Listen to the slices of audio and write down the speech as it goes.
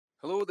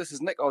Hello, this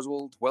is Nick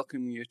Oswald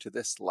welcoming you to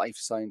this Life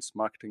Science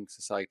Marketing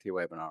Society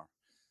webinar.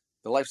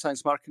 The Life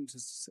Science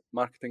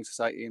Marketing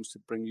Society aims to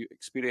bring you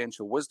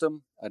experiential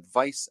wisdom,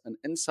 advice, and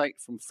insight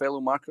from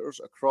fellow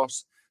marketers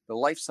across the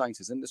life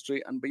sciences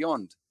industry and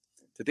beyond.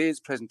 Today's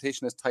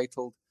presentation is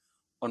titled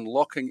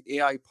Unlocking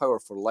AI Power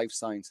for Life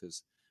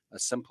Sciences, a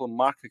simple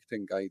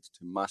marketing guide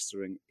to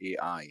mastering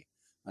AI.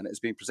 And it is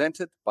being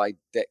presented by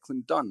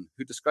Declan Dunn,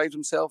 who describes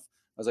himself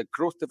as a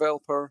growth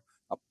developer,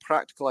 a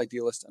practical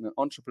idealist, and an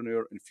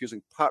entrepreneur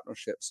infusing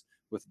partnerships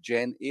with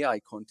Gen AI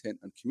content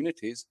and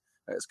communities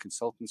at his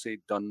consultancy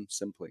Done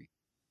Simply.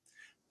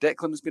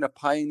 Declan has been a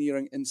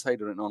pioneering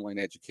insider in online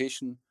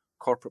education,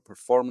 corporate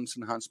performance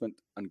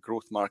enhancement, and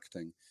growth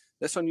marketing.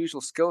 This unusual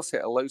skill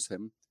set allows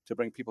him to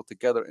bring people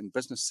together in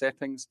business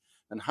settings,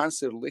 enhance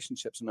their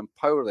relationships, and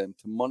empower them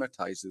to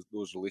monetize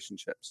those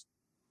relationships.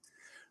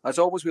 As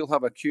always, we'll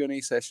have a Q&A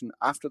session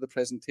after the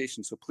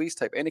presentation, so please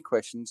type any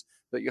questions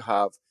that you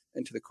have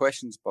into the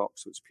questions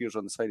box which appears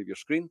on the side of your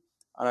screen,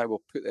 and I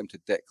will put them to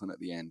Declan at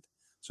the end.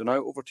 So now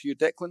over to you,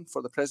 Declan,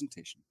 for the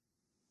presentation.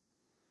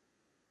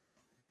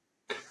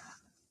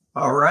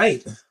 All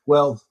right.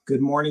 Well,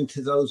 good morning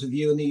to those of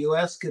you in the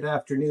US. Good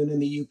afternoon in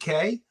the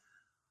UK.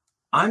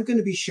 I'm going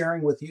to be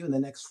sharing with you in the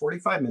next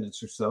 45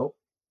 minutes or so,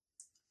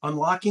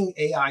 unlocking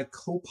AI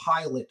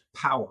Copilot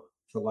power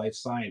for life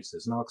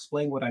sciences. And I'll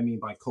explain what I mean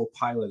by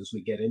Copilot as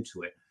we get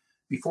into it.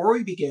 Before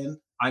we begin,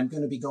 I'm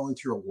going to be going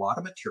through a lot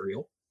of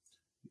material.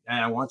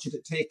 And I want you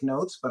to take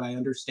notes, but I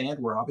understand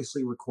we're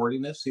obviously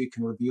recording this so you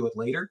can review it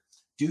later.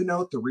 Do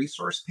note the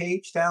resource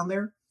page down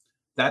there.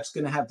 That's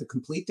going to have the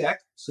complete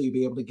deck, so you'll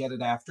be able to get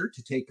it after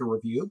to take a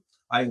review.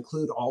 I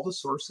include all the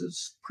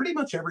sources, pretty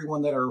much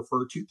everyone that I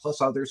refer to,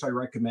 plus others I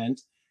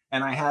recommend.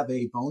 And I have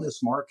a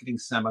bonus marketing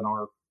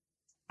seminar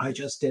I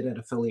just did at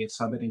Affiliate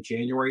Summit in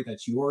January.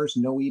 That's yours,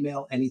 no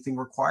email, anything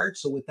required.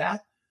 So with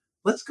that,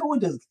 let's go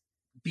into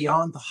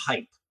beyond the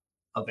hype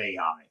of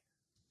AI.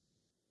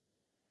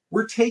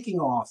 We're taking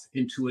off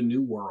into a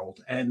new world.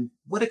 And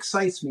what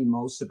excites me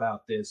most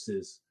about this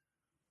is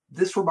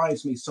this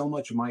reminds me so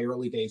much of my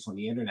early days when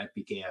the internet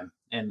began.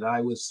 And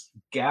I was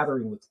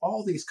gathering with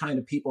all these kind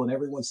of people, and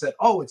everyone said,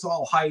 oh, it's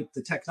all hype.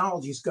 The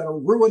technology is going to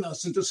ruin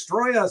us and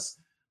destroy us.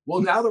 Well,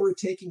 now that we're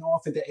taking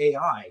off into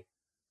AI,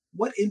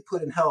 what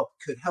input and help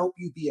could help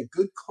you be a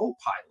good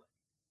co-pilot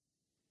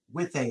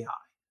with AI?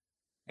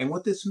 And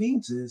what this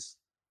means is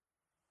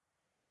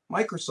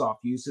Microsoft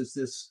uses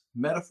this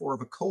metaphor of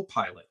a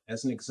co-pilot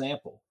as an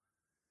example.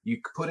 You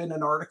put in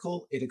an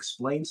article, it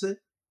explains it,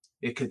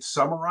 it could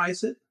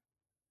summarize it,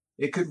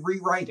 it could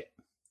rewrite it.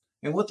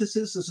 And what this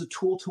is a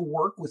tool to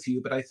work with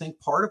you. But I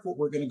think part of what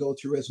we're going to go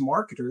through as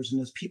marketers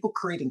and as people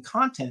creating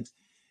content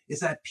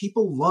is that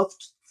people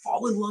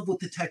fall in love with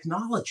the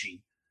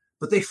technology,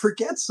 but they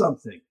forget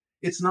something.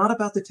 It's not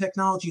about the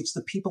technology, it's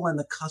the people and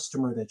the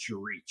customer that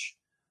you reach.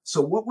 So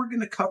what we're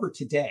going to cover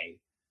today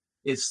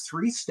is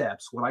 3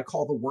 steps, what I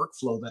call the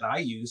workflow that I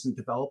use and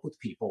develop with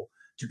people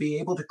to be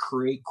able to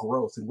create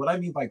growth. And what I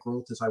mean by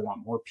growth is I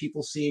want more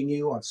people seeing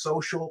you on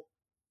social.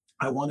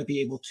 I want to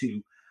be able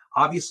to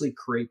obviously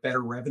create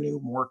better revenue,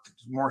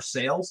 more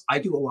sales. I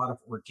do a lot of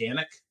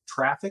organic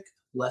traffic,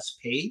 less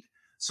paid.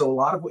 So a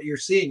lot of what you're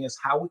seeing is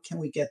how can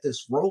we get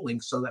this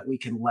rolling so that we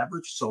can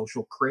leverage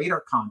social, create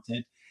our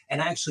content,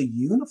 and actually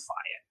unify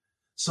it.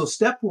 So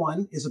step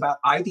 1 is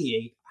about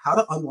ideate, how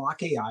to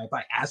unlock AI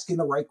by asking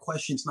the right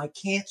questions. And I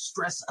can't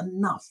stress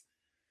enough,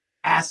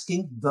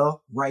 asking the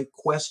right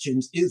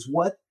questions is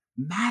what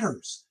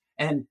matters.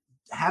 And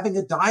having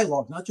a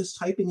dialogue, not just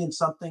typing in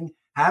something,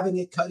 having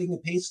it, cutting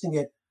and pasting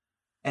it,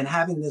 and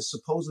having this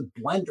supposed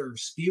blender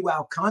spew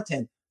out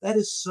content, that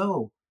is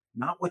so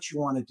not what you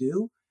want to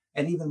do.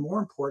 And even more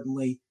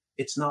importantly,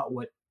 it's not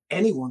what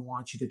anyone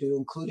wants you to do,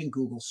 including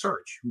Google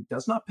search, who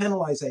does not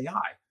penalize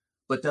AI,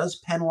 but does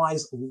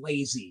penalize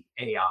lazy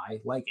AI,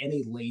 like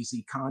any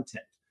lazy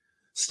content.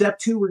 Step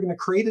 2, we're going to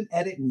create and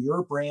edit in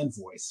your brand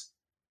voice,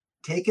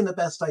 taking the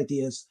best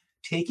ideas,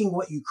 taking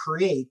what you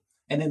create,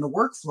 and in the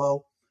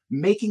workflow,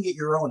 making it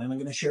your own. And I'm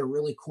going to share a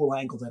really cool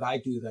angle that I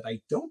do that I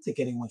don't think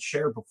anyone's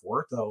shared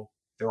before, though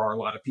there are a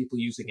lot of people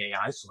using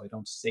AI, so I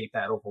don't state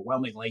that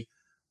overwhelmingly,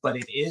 but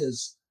it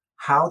is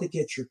how to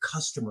get your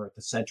customer at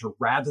the center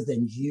rather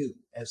than you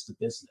as the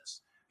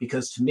business.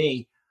 Because to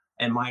me,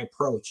 and my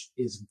approach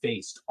is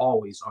based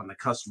always on the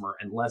customer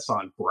and less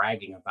on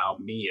bragging about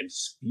me and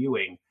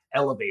spewing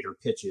elevator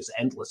pitches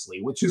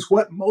endlessly, which is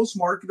what most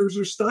marketers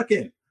are stuck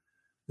in.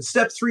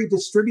 Step 3,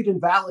 distribute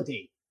and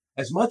validate.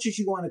 As much as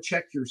you want to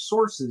check your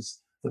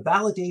sources, the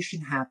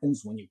validation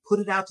happens when you put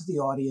it out to the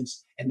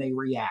audience and they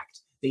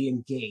react, they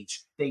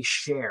engage, they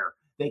share,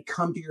 they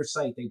come to your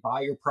site, they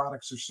buy your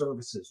products or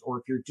services, or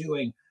if you're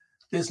doing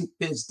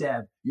biz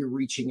dev, you're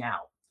reaching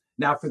out.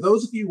 Now, for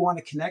those of you who want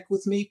to connect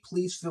with me,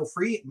 please feel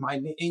free. My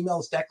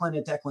email is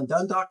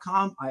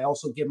declan@declandunn.com. I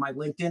also give my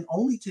LinkedIn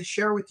only to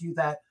share with you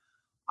that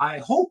I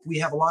hope we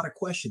have a lot of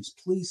questions.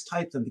 Please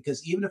type them,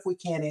 because even if we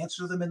can't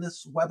answer them in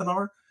this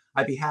webinar,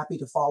 I'd be happy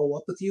to follow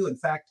up with you. In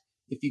fact,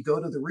 if you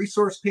go to the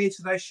resource page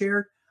that I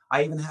shared,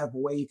 I even have a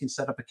way you can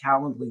set up a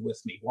Calendly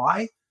with me.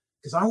 Why?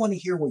 because I want to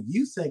hear what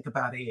you think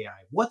about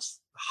AI. What's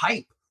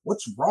hype?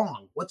 What's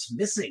wrong? What's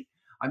missing?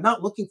 I'm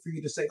not looking for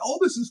you to say, oh,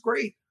 this is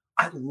great.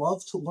 I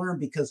love to learn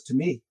because to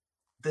me,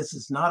 this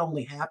is not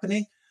only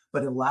happening,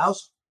 but it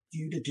allows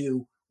you to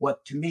do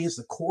what to me is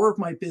the core of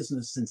my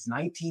business since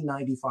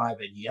 1995.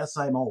 And yes,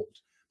 I'm old,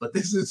 but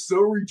this is so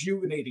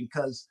rejuvenating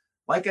because,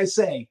 like I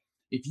say,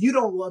 if you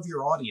don't love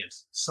your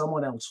audience,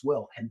 someone else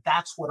will. And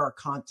that's what our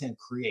content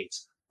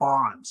creates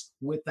bonds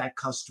with that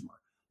customer,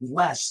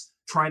 less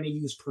trying to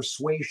use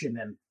persuasion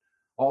and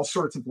all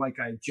sorts of, like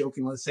I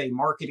jokingly say,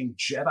 marketing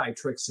Jedi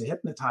tricks to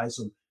hypnotize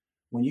them.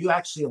 When you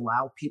actually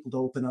allow people to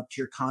open up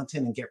to your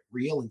content and get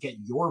real and get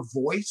your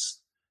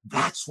voice,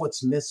 that's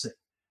what's missing.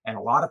 And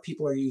a lot of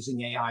people are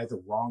using AI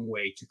the wrong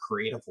way to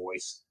create a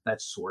voice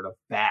that's sort of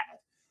bad.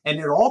 And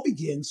it all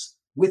begins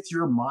with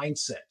your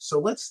mindset. So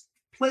let's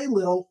play a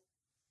little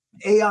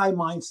AI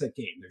mindset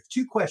game. There's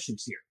two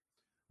questions here.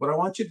 What I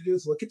want you to do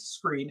is look at the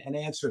screen and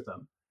answer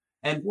them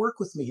and work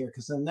with me here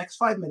because in the next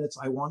 5 minutes,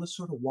 I want to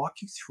sort of walk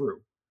you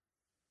through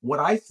what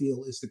I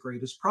feel is the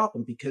greatest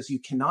problem because you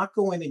cannot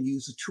go in and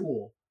use a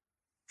tool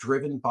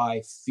driven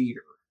by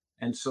fear.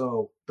 And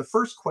so the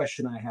first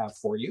question I have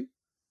for you,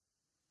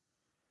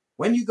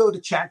 when you go to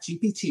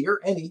ChatGPT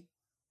or any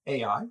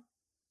AI,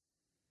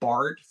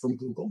 Bard from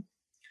Google,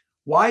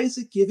 why is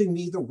it giving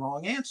me the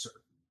wrong answer?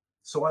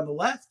 So on the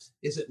left,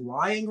 is it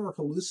lying or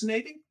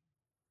hallucinating?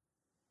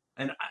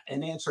 And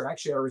an answer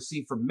actually I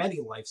received from many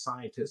life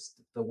scientists,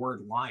 the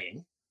word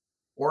lying.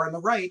 Or on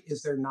the right,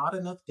 is there not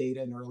enough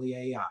data in early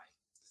AI?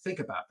 Think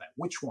about that.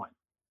 Which one?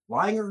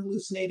 Lying or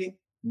hallucinating?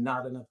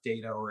 Not enough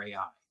data or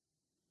AI.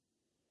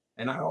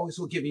 And I always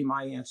will give you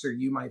my answer.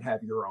 You might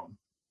have your own.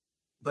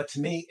 But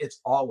to me,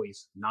 it's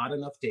always not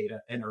enough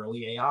data and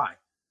early AI.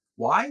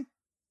 Why?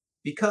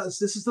 Because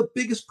this is the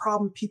biggest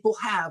problem people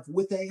have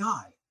with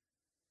AI.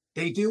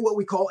 They do what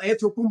we call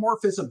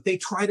anthropomorphism. They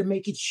try to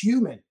make it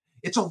human.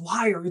 It's a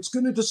liar. It's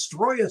going to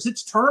destroy us.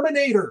 It's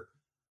Terminator.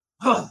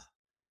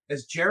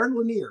 As Jaron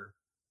Lanier,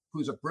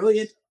 who's a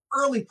brilliant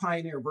early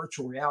pioneer of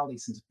virtual reality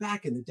since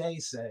back in the day,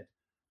 said,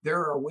 there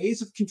are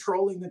ways of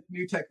controlling the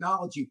new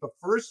technology, but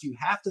first you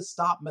have to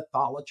stop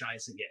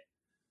mythologizing it.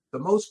 The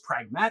most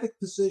pragmatic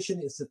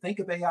position is to think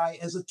of AI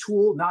as a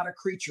tool, not a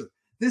creature.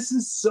 This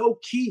is so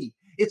key.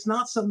 It's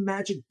not some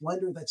magic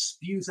blender that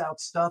spews out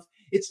stuff.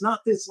 It's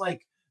not this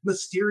like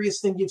mysterious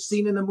thing you've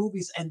seen in the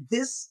movies. And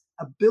this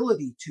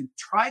ability to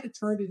try to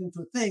turn it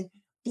into a thing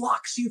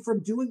blocks you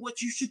from doing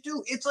what you should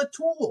do. It's a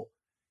tool.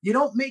 You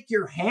don't make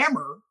your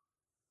hammer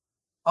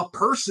a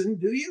person,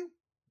 do you?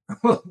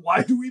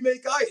 Why do we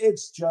make AI?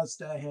 It's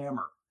just a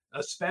hammer,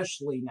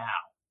 especially now.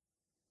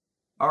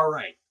 All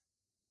right.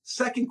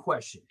 Second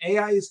question.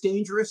 AI is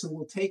dangerous and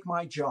will take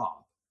my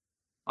job.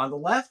 On the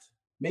left,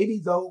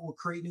 maybe though it will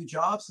create new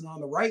jobs. And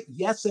on the right,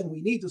 yes, and we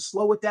need to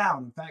slow it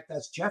down. In fact,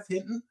 that's Jeff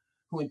Hinton,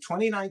 who in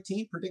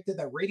 2019 predicted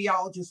that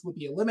radiologists would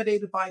be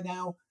eliminated by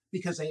now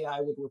because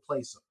AI would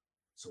replace them.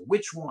 So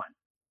which one?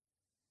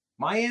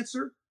 My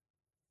answer,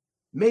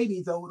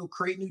 maybe though it'll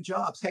create new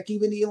jobs. Heck,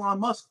 even Elon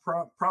Musk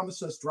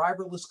promised us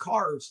driverless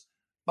cars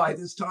by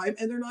this time,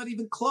 and they're not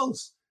even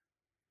close.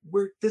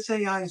 This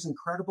AI is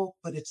incredible,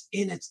 but it's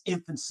in its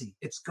infancy.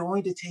 It's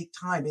going to take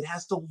time. It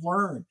has to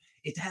learn.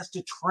 It has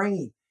to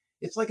train.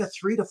 It's like a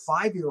 3 to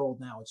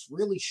 5-year-old now. It's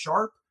really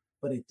sharp,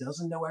 but it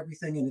doesn't know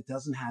everything and it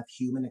doesn't have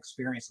human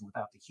experience. And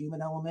without the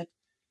human element,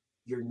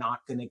 you're not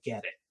going to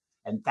get it.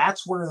 And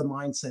that's where the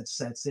mindset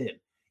sets in.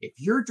 If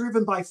you're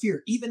driven by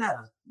fear, even at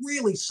a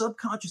really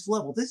subconscious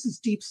level, this is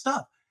deep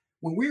stuff.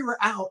 When we were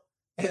out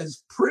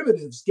as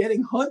primitives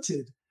getting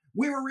hunted,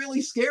 we were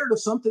really scared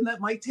of something that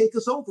might take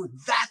us over.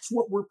 That's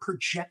what we're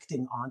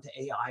projecting onto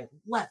AI,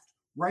 left,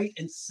 right,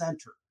 and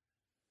center.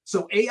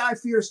 So AI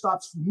fear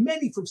stops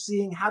many from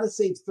seeing how to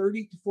save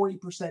 30 to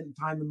 40% in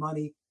time and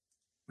money.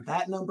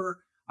 That number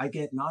I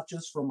get not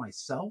just from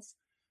myself,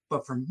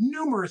 but from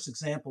numerous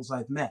examples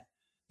I've met.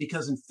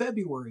 Because in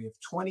February of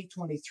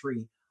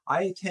 2023,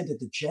 I attended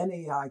the Gen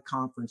AI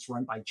conference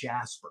run by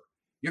Jasper.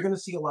 You're going to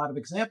see a lot of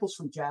examples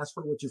from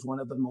Jasper, which is one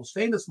of the most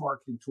famous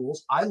marketing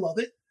tools. I love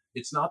it.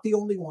 It's not the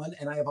only one,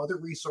 and I have other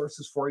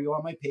resources for you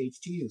on my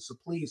page to use. So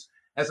please,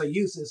 as I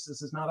use this,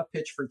 this is not a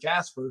pitch for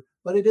Jasper,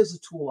 but it is a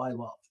tool I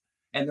love.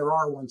 And there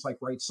are ones like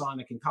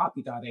WriteSonic and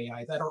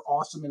Copy.ai that are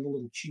awesome and a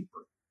little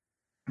cheaper.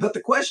 But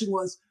the question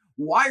was,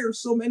 why are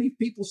so many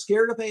people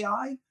scared of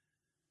AI?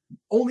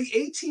 Only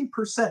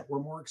 18% were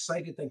more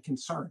excited than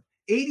concerned.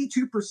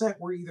 82%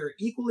 were either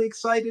equally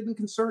excited and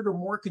concerned or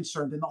more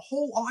concerned. And the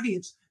whole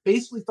audience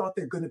basically thought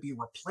they're going to be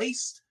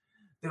replaced.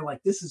 They're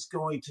like, this is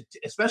going to,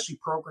 especially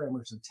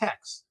programmers and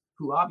techs,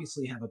 who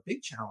obviously have a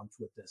big challenge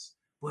with this.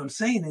 What I'm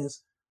saying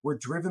is, we're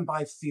driven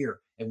by fear.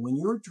 And when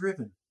you're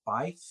driven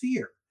by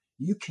fear,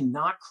 you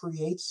cannot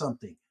create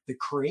something. The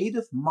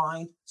creative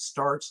mind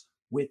starts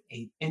with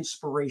an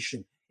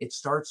inspiration. It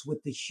starts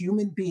with the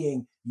human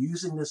being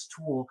using this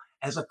tool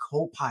as a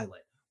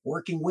co-pilot,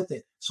 working with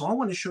it. So I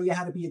want to show you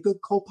how to be a good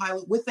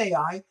co-pilot with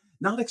AI,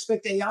 not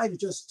expect AI to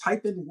just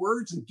type in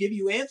words and give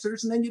you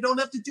answers, and then you don't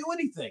have to do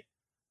anything.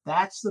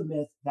 That's the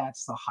myth.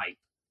 That's the hype.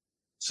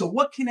 So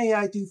what can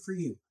AI do for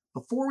you?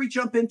 Before we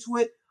jump into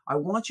it, I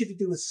want you to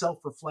do a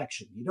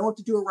self-reflection. You don't have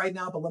to do it right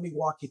now, but let me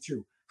walk you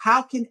through.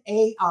 How can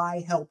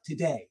AI help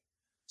today?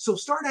 So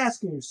start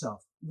asking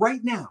yourself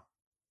right now,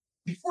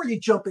 before you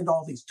jump into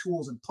all these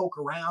tools and poke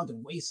around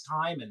and waste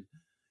time and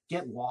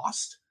get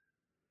lost,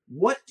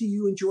 what do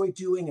you enjoy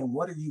doing and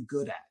what are you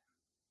good at?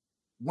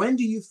 When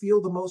do you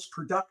feel the most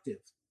productive?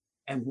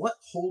 And what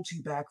holds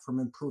you back from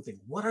improving?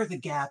 What are the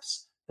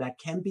gaps that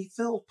can be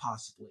filled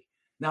possibly?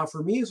 Now,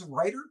 for me as a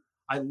writer,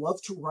 I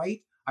love to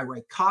write. I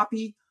write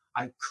copy.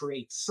 I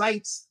create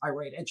sites. I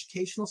write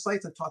educational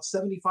sites. I've taught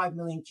 75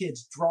 million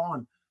kids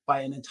drawn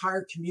by an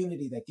entire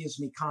community that gives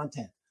me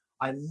content.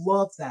 I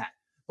love that.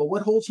 But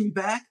what holds me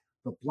back?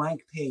 The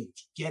blank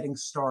page, getting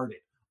started.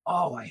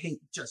 Oh, I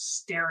hate just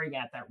staring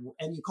at that.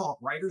 And you call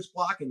it writer's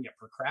block and you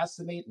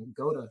procrastinate and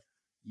go to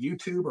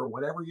YouTube or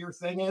whatever your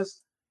thing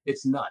is.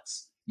 It's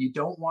nuts. You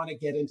don't want to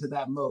get into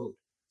that mode.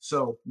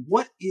 So,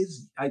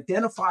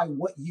 identify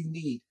what you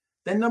need.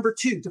 Then, number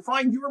two,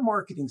 define your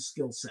marketing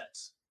skill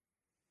sets.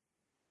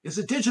 Is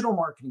it digital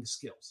marketing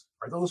skills?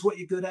 Are those what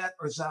you're good at,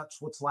 or is that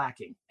what's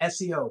lacking?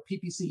 SEO,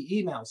 PPC,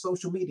 email,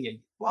 social media,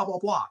 blah, blah,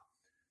 blah.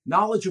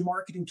 Knowledge of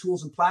marketing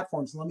tools and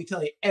platforms. And let me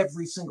tell you,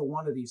 every single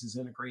one of these is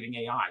integrating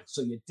AI.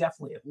 So you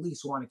definitely at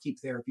least want to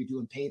keep there if you're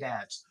doing paid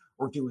ads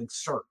or doing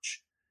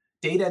search.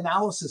 Data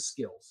analysis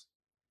skills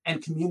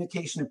and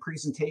communication and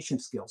presentation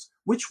skills.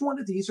 Which one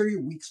of these are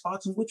your weak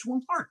spots and which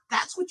ones aren't?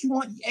 That's what you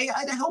want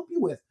AI to help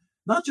you with,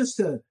 not just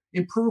to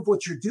improve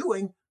what you're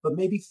doing, but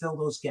maybe fill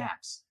those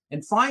gaps.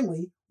 And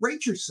finally,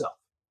 rate yourself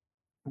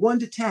 1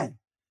 to 10.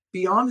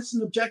 Be honest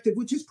and objective,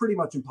 which is pretty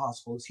much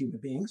impossible as human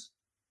beings.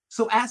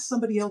 So ask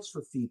somebody else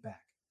for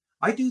feedback.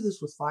 I do this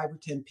with 5 or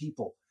 10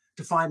 people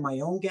to find my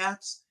own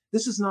gaps.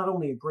 This is not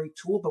only a great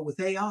tool, but with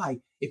AI,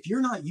 if you're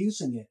not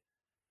using it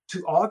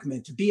to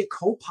augment, to be a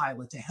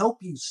co-pilot, to help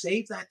you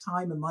save that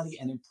time and money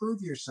and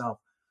improve yourself,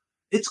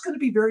 it's going to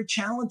be very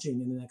challenging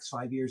in the next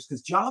 5 years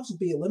because jobs will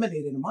be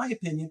eliminated, in my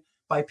opinion,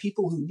 by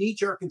people who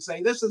knee-jerk and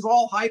say, this is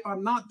all hype,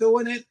 I'm not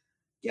doing it.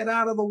 Get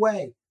out of the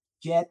way.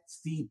 Get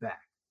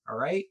feedback, all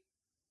right?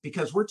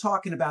 Because we're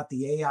talking about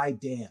the AI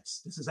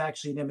dance. This is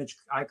actually an image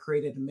I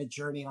created in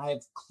Midjourney, and I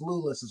have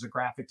Clueless as a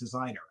graphic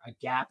designer, a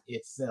gap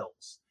it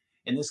fills.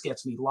 And this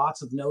gets me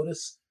lots of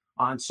notice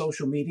on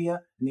social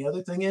media. And the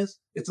other thing is,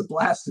 it's a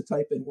blast to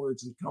type in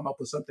words and come up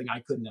with something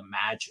I couldn't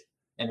imagine.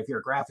 And if you're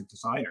a graphic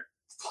designer,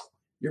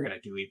 you're going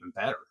to do even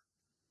better.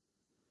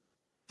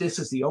 This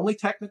is the only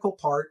technical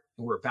part,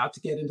 and we're about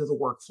to get into the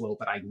workflow,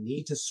 but I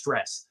need to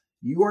stress,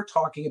 you are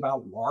talking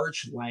about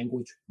large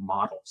language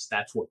models.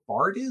 That's what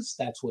BARD is.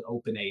 That's what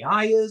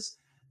OpenAI is.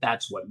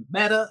 That's what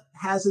Meta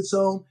has its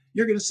own.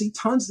 You're going to see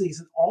tons of these.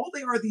 And all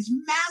they are these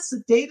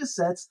massive data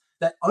sets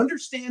that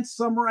understand,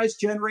 summarize,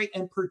 generate,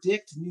 and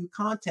predict new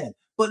content.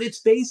 But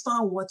it's based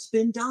on what's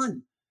been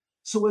done.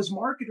 So as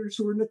marketers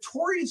who are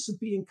notorious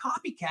of being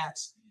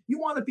copycats, you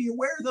want to be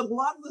aware that a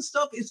lot of the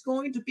stuff is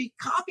going to be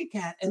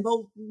copycat. And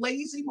the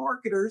lazy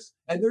marketers,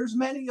 and there's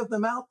many of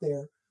them out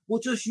there, will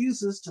just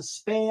use this to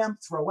spam,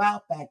 throw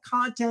out bad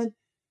content,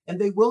 and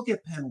they will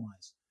get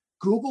penalized.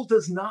 Google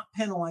does not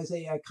penalize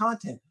AI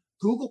content.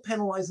 Google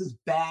penalizes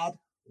bad,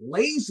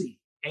 lazy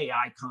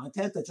AI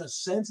content that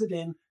just sends it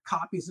in,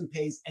 copies and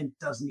pastes, and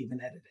doesn't even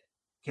edit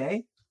it,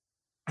 okay?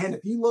 And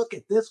if you look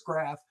at this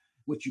graph,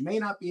 which you may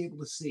not be able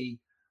to see,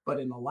 but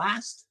in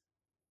the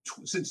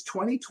since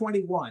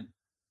 2021,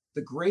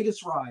 the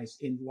greatest rise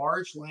in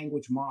large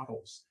language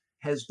models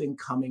has been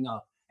coming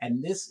up.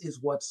 And this is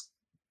what's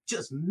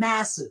just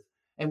massive.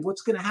 And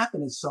what's going to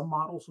happen is some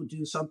models will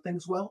do some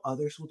things well,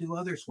 others will do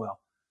others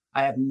well.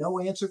 I have no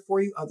answer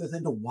for you other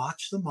than to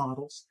watch the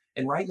models.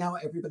 And right now,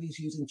 everybody's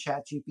using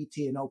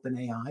ChatGPT and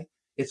OpenAI.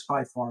 It's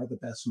by far the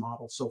best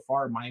model so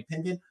far, in my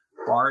opinion.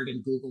 Bard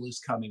and Google is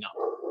coming up.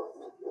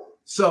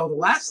 So the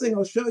last thing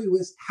I'll show you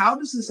is how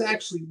does this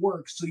actually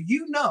work? So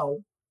you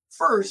know,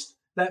 first,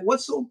 that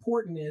what's so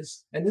important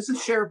is, and this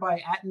is shared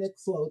by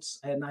 @NickFloats,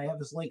 and I have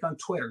his link on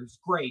Twitter. It's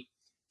great.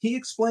 He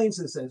explains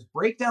this as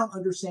break down,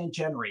 understand,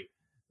 generate.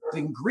 The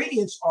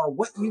ingredients are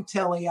what you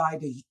tell AI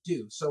to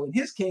do. So in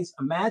his case,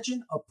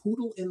 imagine a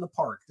poodle in the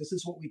park. This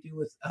is what we do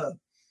with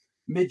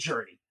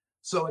Midjourney.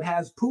 So it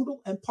has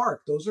poodle and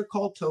park. Those are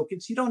called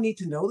tokens. You don't need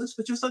to know this,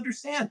 but just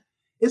understand.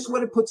 It's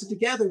what it puts it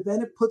together.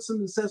 Then it puts them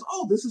and says,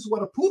 oh, this is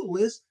what a poodle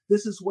is.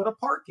 This is what a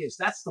park is.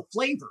 That's the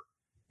flavor.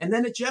 And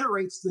then it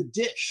generates the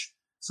dish.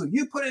 So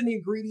you put in the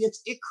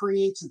ingredients, it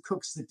creates and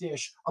cooks the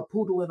dish, a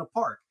poodle in a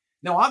park.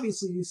 Now,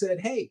 obviously, you said,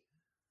 hey,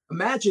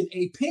 imagine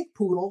a pink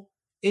poodle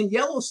in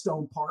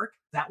Yellowstone Park.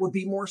 That would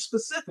be more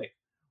specific.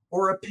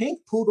 Or a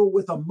pink poodle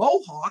with a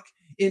mohawk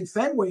in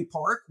Fenway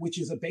Park,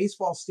 which is a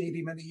baseball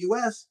stadium in the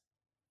US,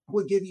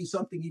 would give you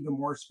something even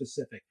more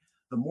specific.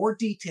 The more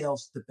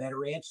details, the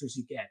better answers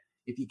you get.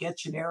 If you get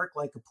generic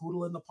like a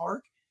poodle in the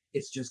park,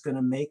 it's just going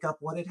to make up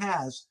what it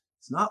has.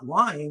 It's not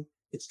lying.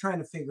 It's trying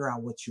to figure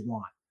out what you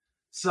want.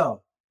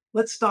 So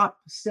let's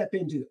step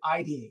into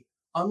ideate,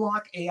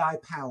 unlock AI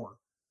power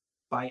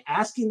by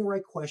asking the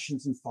right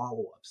questions and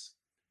follow-ups.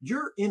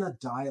 You're in a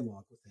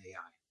dialogue with AI.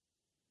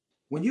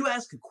 When you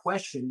ask a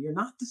question,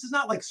 this is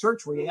not like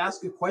search where you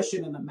ask a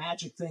question and a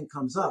magic thing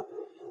comes up.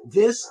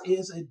 This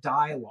is a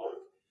dialogue.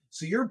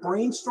 So you're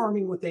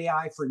brainstorming with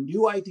AI for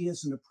new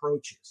ideas and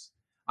approaches.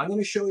 I'm going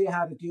to show you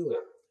how to do it.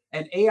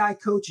 And AI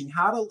coaching,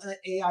 how to let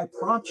AI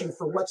prompt you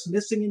for what's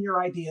missing in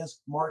your ideas,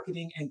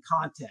 marketing, and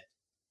content,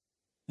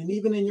 and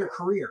even in your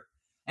career.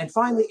 And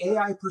finally,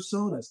 AI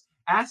personas.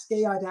 Ask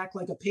AI to act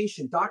like a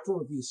patient, doctor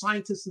review,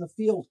 scientist in the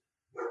field,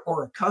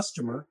 or a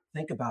customer.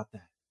 Think about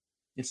that.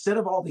 Instead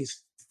of all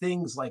these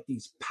things like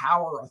these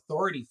power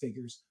authority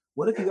figures,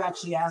 what if you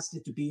actually asked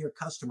it to be your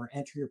customer,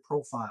 enter your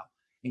profile,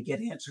 and get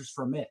answers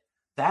from it?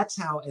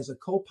 That's how, as a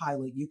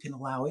co-pilot, you can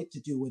allow it to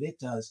do what it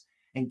does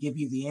and give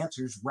you the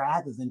answers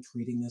rather than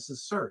treating this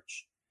as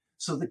search.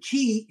 So the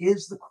key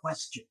is the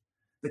question.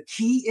 The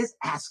key is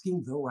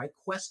asking the right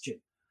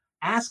question.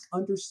 Ask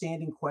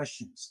understanding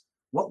questions.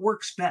 What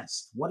works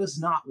best? What has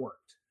not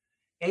worked?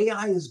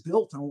 AI is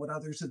built on what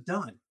others have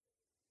done.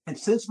 And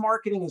since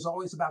marketing is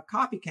always about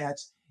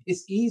copycats,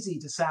 it's easy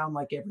to sound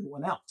like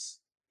everyone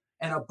else.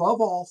 And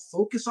above all,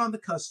 focus on the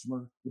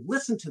customer,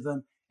 listen to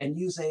them, and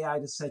use AI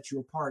to set you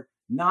apart,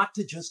 not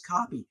to just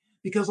copy.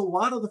 Because a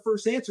lot of the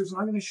first answers,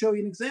 and I'm going to show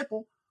you an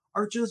example,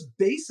 are just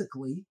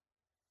basically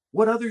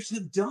what others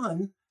have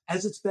done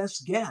as its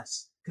best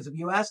guess. Because if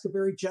you ask a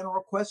very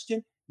general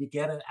question, you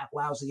get a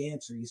lousy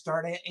answer. You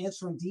start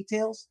answering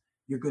details,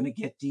 you're going to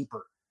get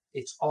deeper.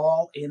 It's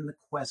all in the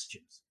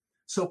questions.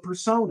 So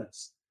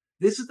personas.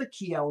 This is the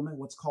key element,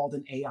 what's called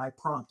an AI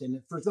prompt.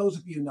 And for those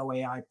of you who know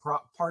AI,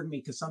 pardon me,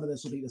 because some of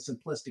this will be the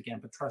simplistic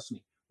end, but trust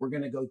me, we're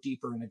going to go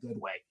deeper in a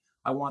good way.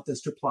 I want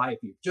this to apply if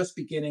you're just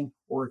beginning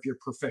or if you're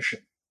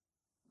proficient.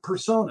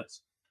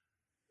 Personas.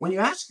 When you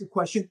ask a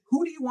question,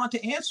 who do you want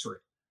to answer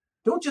it?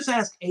 Don't just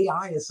ask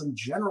AI as some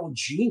general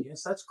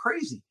genius. That's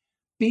crazy.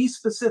 Be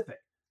specific.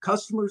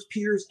 Customers,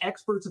 peers,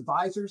 experts,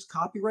 advisors,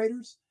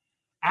 copywriters.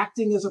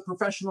 Acting as a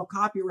professional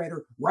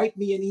copywriter, write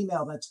me an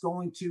email that's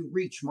going to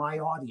reach my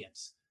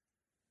audience.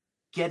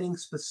 Getting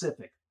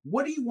specific.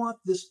 What do you want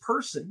this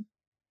person,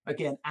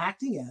 again,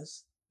 acting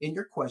as, in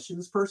your question,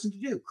 this person to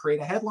do?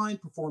 Create a headline,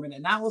 perform an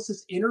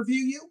analysis, interview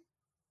you,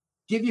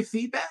 give you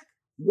feedback?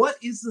 What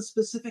is the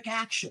specific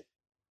action?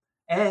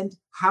 And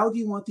how do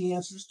you want the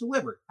answers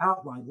delivered?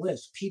 Outline,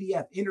 list,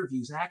 PDF,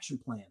 interviews, action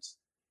plans.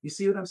 You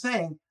see what I'm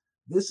saying?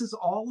 This is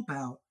all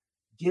about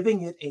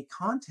giving it a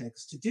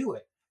context to do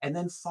it and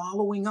then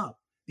following up,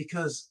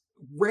 because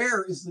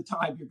rare is the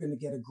time you're going to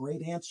get a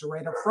great answer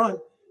right up front,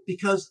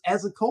 because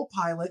as a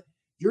co-pilot,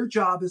 your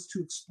job is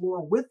to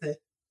explore with it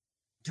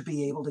to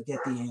be able to get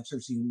the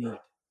answers you need.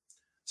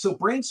 So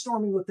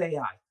brainstorming with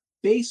AI,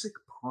 basic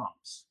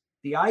prompts,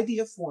 the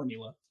idea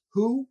formula,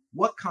 who,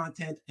 what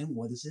content, and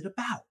what is it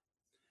about?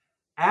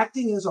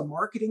 Acting as a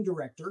marketing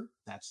director,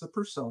 that's the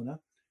persona,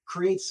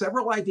 create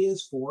several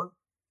ideas for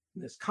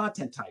this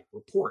content type,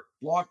 report,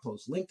 blog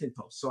post, LinkedIn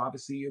post. So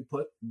obviously you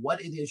put what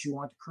it is you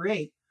want to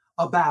create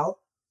about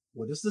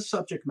what is the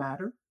subject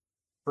matter.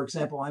 For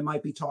example, I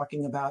might be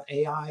talking about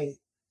AI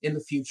in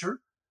the future,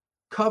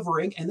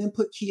 covering, and then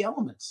put key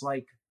elements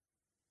like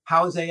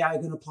how is AI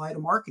going to apply to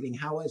marketing?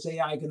 How is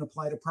AI going to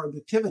apply to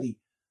productivity?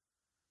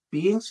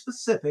 Being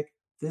specific,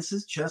 this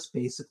is just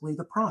basically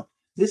the prompt.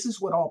 This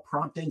is what all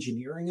prompt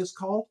engineering is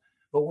called.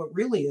 But what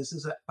really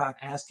is about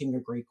asking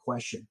a great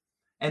question.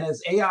 And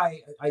as AI,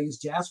 I use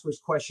Jasper's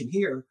question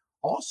here,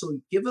 also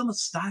give them a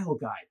style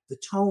guide, the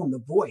tone, the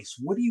voice.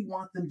 What do you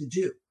want them to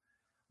do?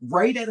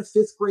 Write at a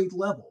fifth grade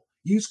level.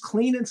 Use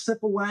clean and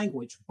simple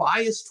language,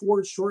 bias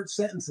towards short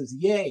sentences,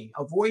 yay,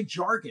 avoid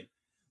jargon.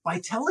 By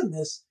telling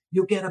this,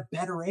 you'll get a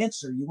better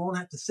answer. You won't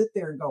have to sit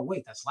there and go,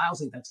 wait, that's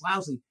lousy, that's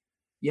lousy.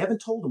 You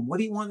haven't told them, what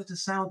do you want it to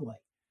sound like?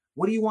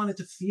 What do you want it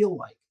to feel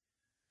like?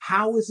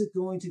 How is it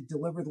going to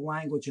deliver the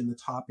language and the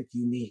topic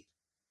you need?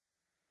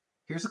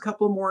 Here's a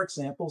couple of more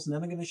examples, and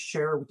then I'm going to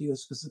share with you a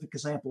specific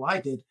example I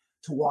did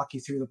to walk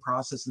you through the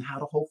process and how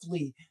to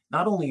hopefully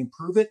not only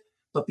improve it,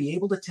 but be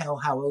able to tell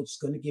how it's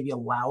going to give you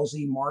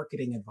lousy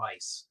marketing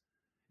advice.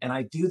 And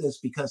I do this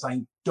because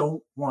I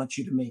don't want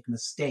you to make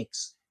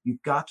mistakes.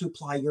 You've got to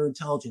apply your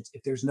intelligence.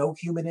 If there's no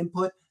human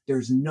input,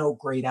 there's no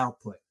great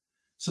output.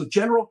 So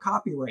general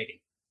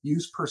copywriting,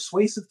 use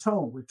persuasive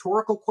tone,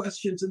 rhetorical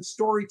questions, and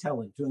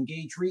storytelling to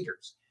engage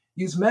readers.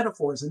 Use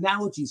metaphors,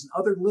 analogies, and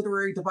other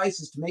literary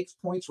devices to make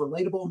points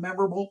relatable and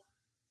memorable.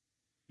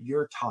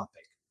 Your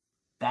topic.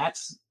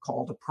 That's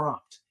called a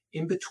prompt.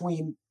 In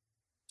between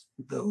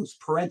those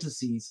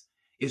parentheses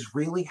is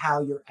really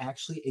how you're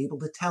actually able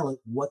to tell it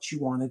what you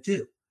want to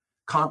do.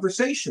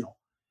 Conversational.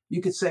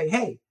 You could say,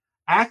 hey,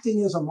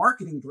 acting as a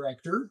marketing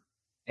director,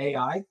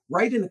 AI,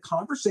 write in a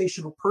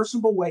conversational,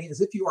 personable way as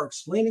if you are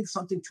explaining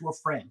something to a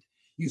friend.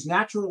 Use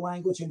natural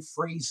language and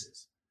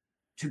phrases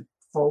to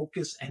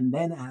focus and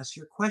then ask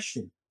your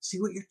question. See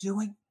what you're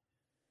doing?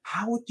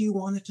 How do you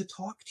want it to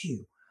talk to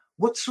you?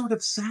 What sort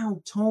of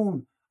sound,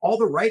 tone? All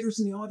the writers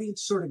in the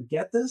audience sort of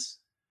get this.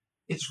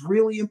 It's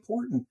really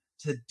important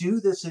to do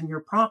this in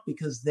your prompt,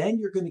 because then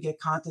you're going to get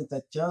content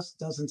that just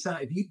doesn't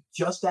sound. If you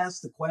just ask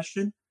the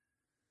question,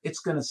 it's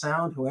going to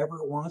sound however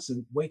it wants,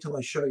 and wait till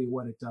I show you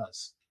what it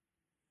does.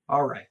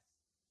 All right.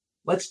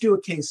 Let's do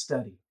a case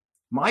study.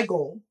 My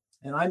goal,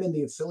 and I'm in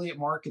the affiliate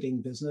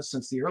marketing business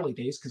since the early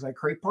days because I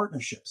create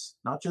partnerships,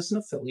 not just an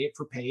affiliate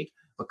for paid,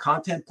 but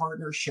content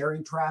partners,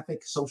 sharing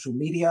traffic, social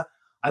media.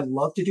 I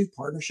love to do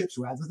partnerships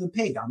rather than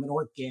paid. I'm an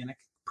organic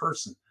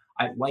person.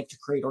 I like to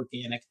create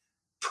organic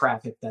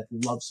traffic that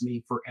loves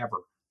me forever.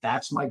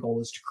 That's my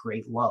goal, is to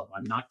create love.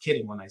 I'm not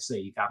kidding when I say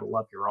you got to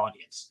love your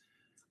audience.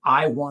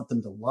 I want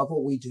them to love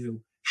what we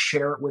do,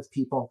 share it with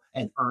people,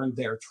 and earn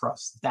their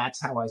trust.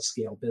 That's how I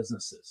scale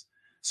businesses.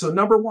 So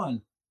number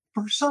one,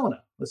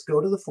 persona. Let's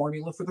go to the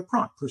formula for the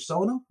prompt.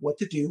 Persona, what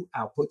to do,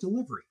 output,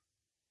 delivery.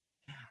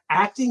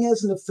 Acting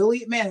as an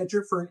affiliate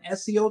manager for an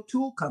SEO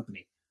tool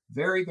company.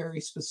 Very, very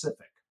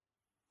specific.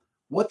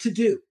 What to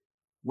do,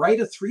 write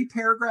a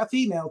 3-paragraph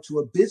email to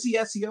a busy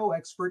SEO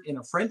expert in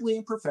a friendly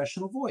and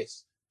professional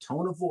voice.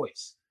 Tone of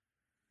voice.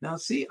 Now,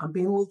 see, I'm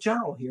being a little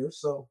general here,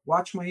 so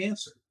watch my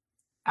answer.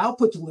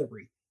 Output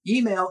delivery,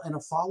 email and a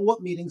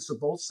follow-up meeting so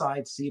both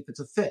sides see if it's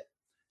a fit.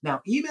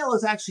 Now, email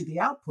is actually the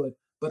output,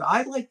 but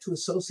I like to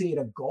associate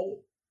a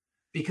goal,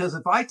 because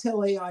if I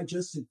tell AI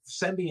just to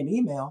send me an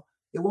email,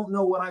 it won't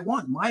know what I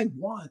want. My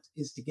want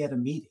is to get a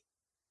meeting.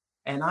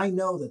 And I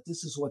know that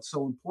this is what's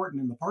so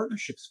important in the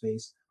partnership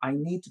space. I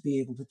need to be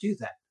able to do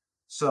that.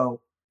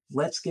 So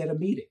let's get a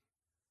meeting.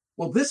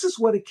 Well, this is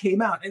what it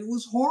came out. And it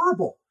was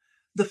horrible.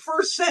 The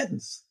first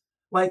sentence,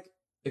 like,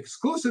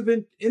 exclusive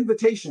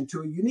invitation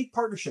to a unique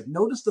partnership.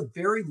 Notice the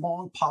very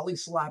long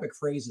polysyllabic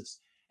phrases.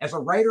 As a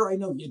writer, I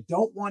know you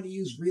don't want to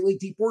use really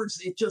deep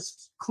words. It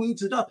just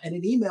clues it up. And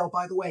an email,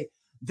 by the way,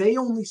 they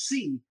only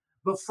see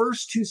the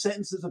first 2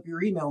 sentences of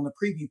your email in the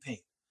preview pane.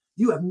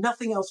 You have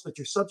nothing else but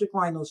your subject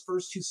line, those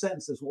first 2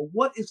 sentences. Well,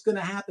 what is going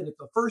to happen if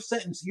the first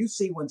sentence you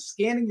see when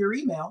scanning your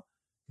email,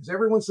 because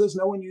everyone says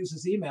no one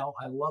uses email.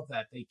 I love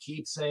that. They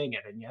keep saying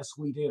it. And yes,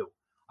 we do.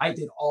 I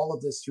did all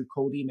of this through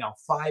cold email,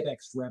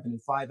 5x revenue,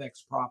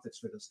 5x profits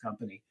for this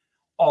company,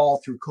 all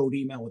through cold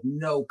email with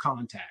no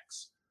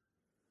contacts.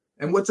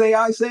 And what's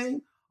AI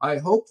saying? I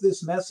hope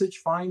this message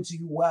finds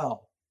you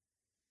well.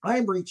 I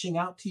am reaching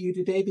out to you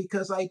today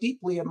because I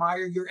deeply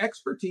admire your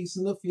expertise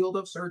in the field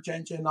of search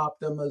engine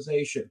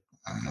optimization.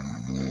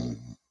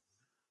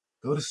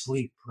 Go to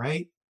sleep,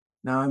 right?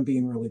 Now I'm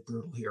being really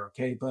brutal here,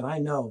 okay? But I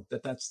know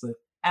that that's the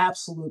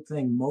absolute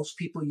thing most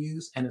people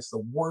use, and it's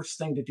the worst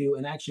thing to do.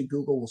 And actually,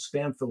 Google will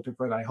spam filter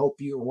for it. I hope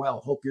you're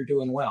well. Hope you're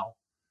doing well.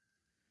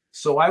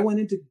 So I went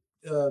into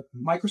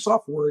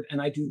Microsoft Word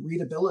and I do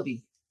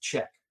readability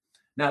check.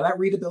 Now that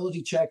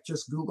readability check,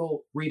 just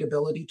Google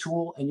readability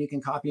tool and you can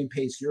copy and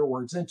paste your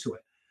words into it.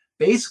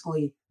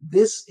 Basically,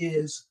 this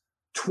is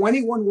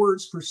 21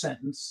 words per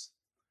sentence,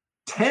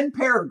 10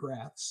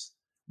 paragraphs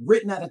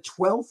written at a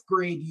 12th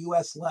grade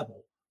US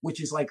level,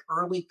 which is like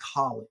early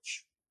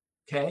college.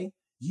 Okay.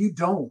 You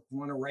don't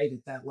want to write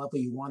at that level.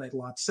 You want it a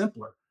lot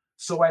simpler.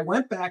 So I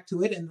went back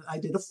to it and I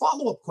did a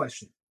follow-up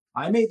question.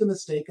 I made the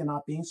mistake of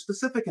not being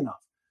specific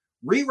enough.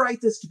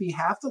 Rewrite this to be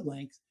half the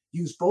length.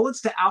 Use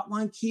bullets to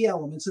outline key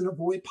elements and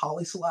avoid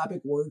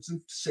polysyllabic words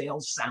and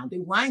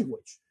sales-sounding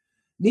language.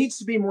 Needs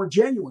to be more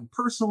genuine,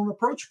 personal, and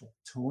approachable.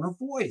 Tone of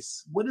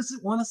voice. What does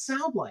it want to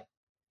sound like?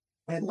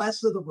 And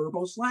less of the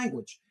verbose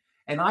language.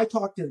 And I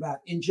talked about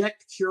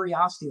inject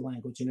curiosity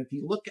language. And if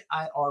you look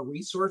at our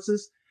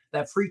resources,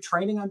 that free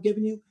training I'm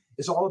giving you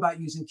is all about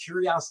using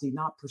curiosity,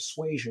 not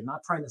persuasion,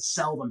 not trying to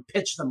sell them,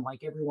 pitch them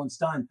like everyone's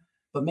done,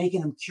 but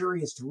making them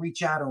curious to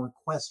reach out and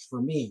request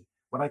for me,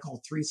 what I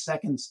call 3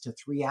 seconds to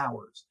 3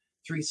 hours.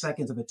 3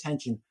 seconds of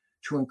attention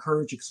to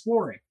encourage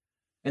exploring.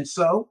 And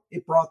so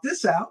it brought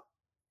this out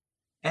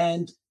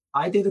and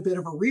I did a bit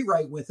of a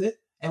rewrite with it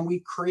and we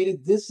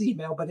created this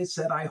email, but it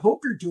said, I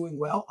hope you're doing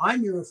well.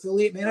 I'm your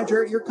affiliate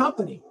manager at your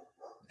company.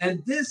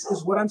 And this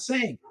is what I'm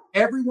saying.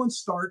 Everyone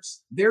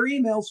starts their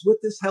emails with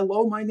this,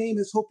 hello, my name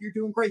is, hope you're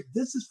doing great.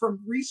 This is from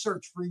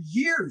research for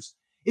years.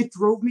 It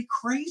drove me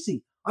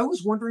crazy. I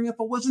was wondering if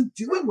I wasn't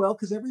doing well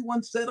because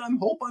everyone said,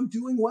 hope I'm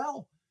doing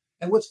well.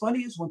 And what's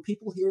funny is when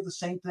people hear the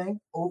same thing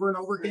over and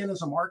over again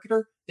as a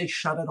marketer, they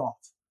shut it off.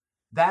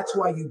 That's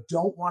why you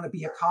don't want to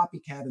be a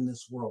copycat in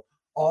this world.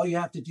 All you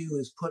have to do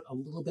is put a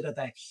little bit of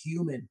that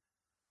human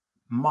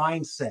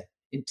mindset,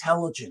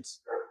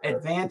 intelligence,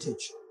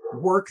 advantage,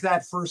 work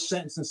that first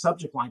sentence and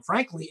subject line.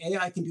 Frankly,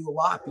 AI can do a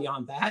lot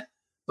beyond that,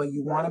 but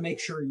you want to make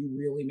sure you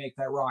really make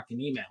that rock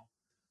an email.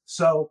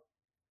 So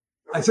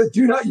I said,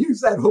 do not use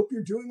that, hope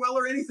you're doing well,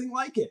 or anything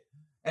like it.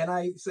 And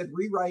I said,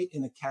 rewrite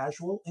in a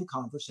casual and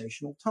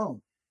conversational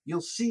tone.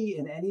 You'll see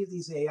in any of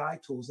these AI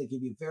tools, they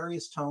give you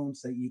various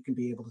tones that you can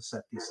be able to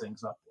set these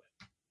things up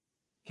with.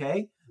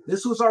 Okay.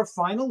 This was our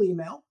final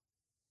email,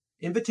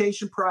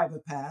 invitation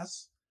private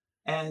pass.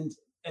 And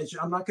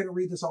I'm not going to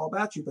read this all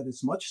about you, but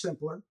it's much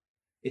simpler.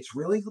 It's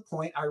really the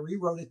point. I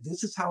rewrote it.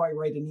 This is how I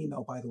write an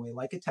email, by the way,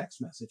 like a text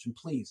message. And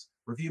please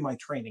review my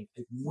training.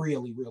 It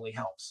really, really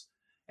helps.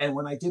 And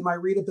when I did my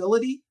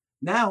readability,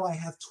 now I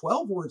have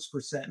 12 words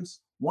per sentence,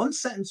 1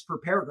 sentence per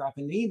paragraph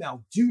in the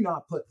email. Do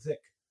not put thick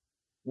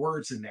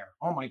words in there.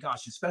 Oh my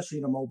gosh, especially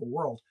in a mobile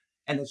world.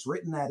 And it's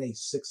written at a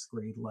 6th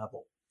grade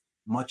level,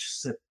 much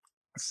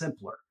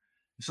simpler.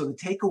 So the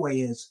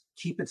takeaway is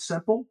keep it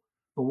simple,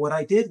 But what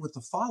I did with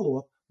the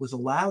follow-up was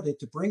allowed it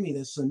to bring me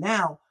this. So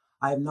now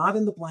I am not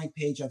in the blank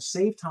page. I've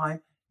saved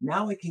time.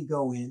 Now I can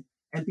go in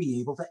and be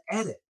able to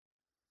edit.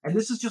 And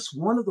this is just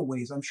one of the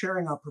ways I'm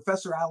sharing on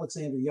Professor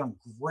Alexander Young,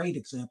 great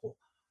example.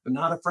 I'm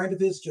not a friend of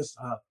his, just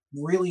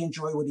really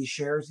enjoy what he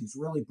shares. He's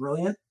really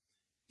brilliant.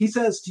 He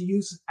says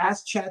to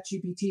ask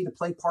ChatGPT to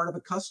play part of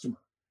a customer,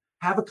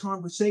 have a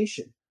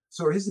conversation.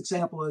 So his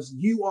example is,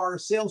 you are a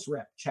sales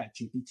rep,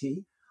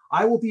 ChatGPT.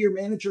 I will be your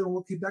manager and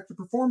will conduct a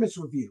performance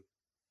review.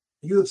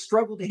 You have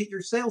struggled to hit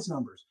your sales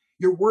numbers.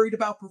 You're worried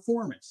about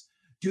performance.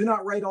 Do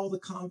not write all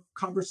the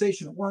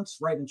conversation at once.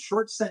 Write in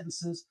short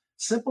sentences,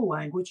 simple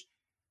language,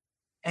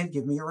 and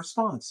give me a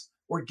response.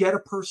 Or get a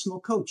personal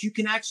coach. You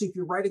can actually, if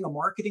you're writing a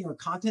marketing or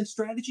content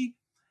strategy,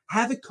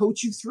 have it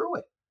coach you through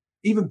it.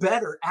 Even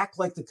better, act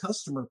like the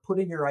customer, put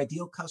in your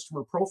ideal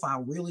customer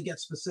profile, really get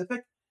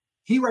specific.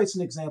 He writes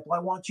an example. I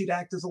want you to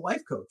act as a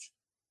life coach.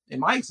 In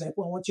my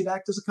example, I want you to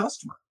act as a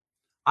customer.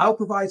 I'll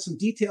provide some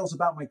details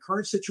about my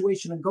current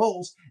situation and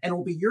goals, and it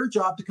will be your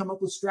job to come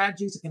up with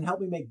strategies that can help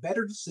me make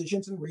better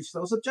decisions and reach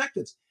those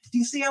objectives. Do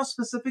you see how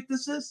specific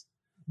this is?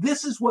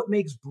 This is what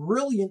makes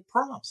brilliant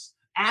prompts.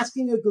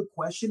 Asking a good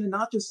question and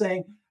not just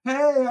saying,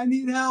 hey, I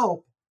need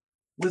help,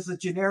 with a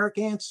generic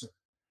answer.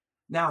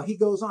 Now, he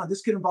goes on,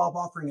 this could involve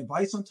offering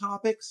advice on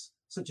topics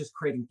such as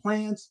creating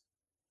plans,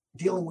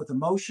 dealing with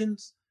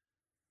emotions.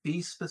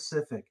 Be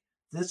specific.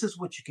 This is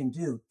what you can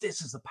do.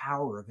 This is the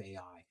power of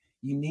AI.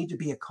 You need to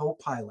be a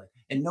co-pilot.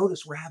 And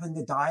notice we're having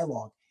a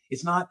dialogue.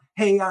 It's not,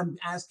 hey, I'm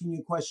asking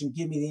you a question,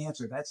 give me the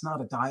answer. That's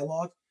not a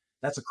dialogue.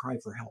 That's a cry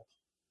for help.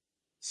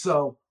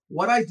 So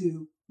what I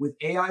do with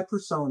AI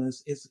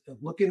personas is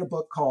look in a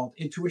book called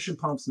Intuition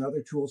Pumps and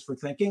Other Tools for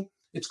Thinking.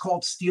 It's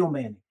called steel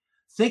manning.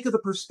 Think of the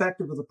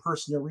perspective of the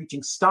person you're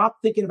reaching. Stop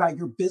thinking about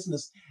your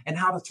business and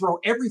how to throw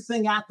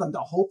everything at them to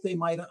hope they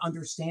might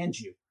understand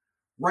you.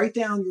 Write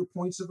down your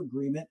points of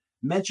agreement.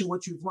 Mention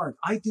what you've learned.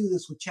 I do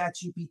this with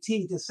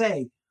ChatGPT to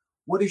say,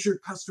 what is your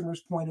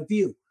customer's point of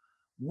view?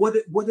 What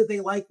do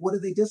they like? What do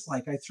they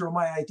dislike? I throw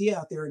my idea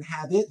out there and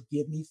have it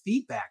give me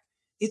feedback.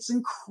 It's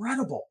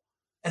incredible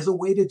as a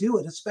way to do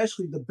it,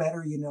 especially the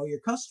better you know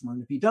your customer.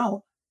 And if you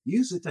don't,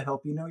 use it to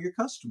help you know your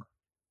customer.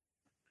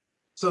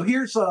 So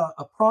here's a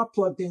prompt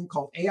plugged in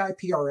called AI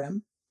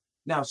PRM.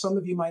 Now, some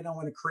of you might not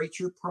want to create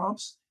your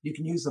prompts. You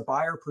can use the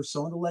buyer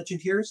persona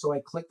legend here. So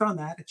I clicked on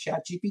that at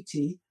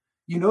ChatGPT.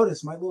 You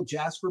notice my little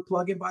Jasper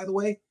plugin, by the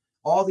way,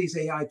 all these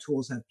AI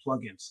tools have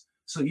plugins.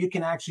 So you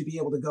can actually be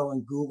able to go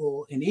and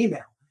Google an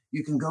email.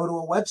 You can go to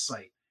a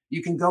website.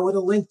 You can go to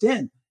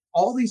LinkedIn.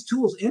 All these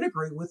tools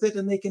integrate with it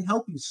and they can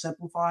help you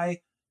simplify,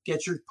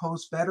 get your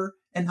posts better,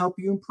 and help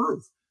you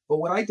improve. But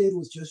what I did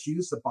was just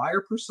use the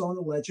buyer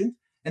persona legend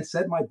and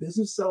said my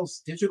business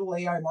sells digital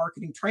AI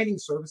marketing training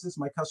services.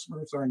 My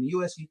customers are in the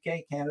US,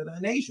 UK, Canada,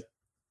 and Asia.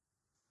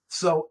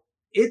 So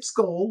its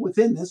goal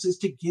within this is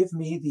to give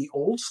me the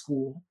old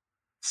school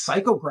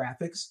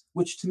psychographics,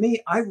 which to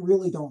me, I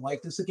really don't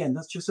like this. Again,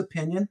 that's just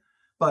opinion.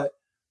 But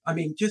I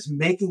mean, just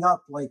making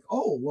up like,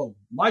 oh, well,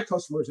 my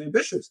customer is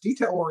ambitious,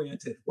 detail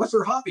oriented. What's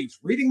their hobbies?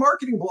 Reading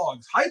marketing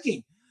blogs,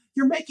 hiking.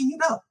 You're making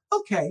it up.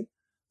 Okay.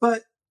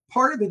 But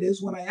part of it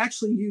is when I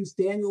actually used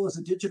Daniel as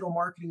a digital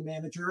marketing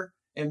manager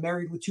and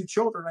married with 2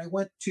 children, I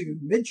went to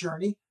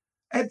Midjourney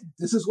and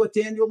this is what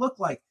Daniel looked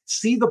like.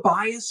 See the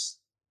bias?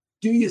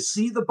 Do you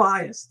see the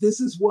bias?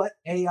 This is what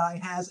AI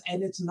has,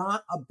 and it's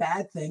not a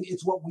bad thing.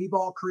 It's what we've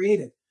all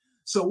created.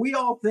 So we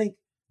all think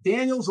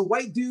Daniel's a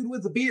white dude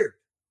with a beard,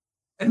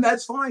 and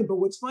that's fine. But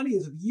what's funny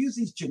is if you use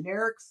these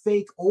generic,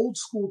 fake, old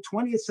school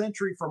 20th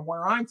century from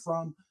where I'm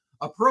from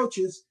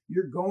approaches,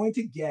 you're going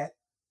to get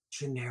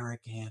generic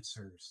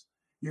answers.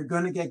 You're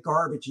going to get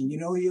garbage. And you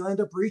know who you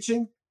end up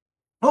reaching?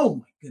 Oh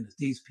my goodness,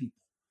 these people.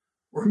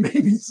 Or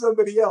maybe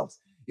somebody else.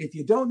 If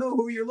you don't know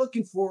who you're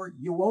looking for,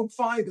 you won't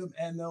find them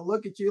and they'll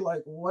look at you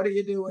like, what are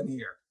you doing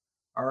here?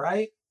 All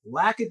right.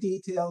 Lack of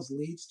details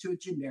leads to a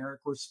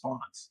generic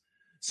response.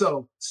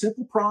 So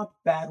simple prompt,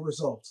 bad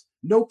results.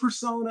 No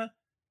persona.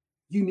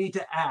 You need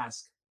to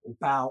ask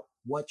about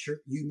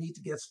you need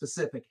to get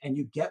specific and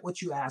you get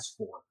what you ask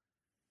for.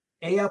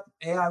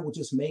 AI will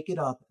just make it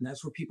up. And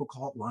that's where people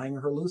call it lying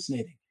or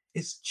hallucinating.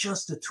 It's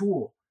just a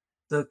tool.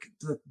 The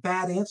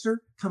bad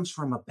answer comes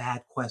from a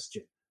bad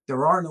question.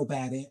 There are no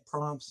bad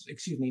prompts,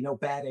 no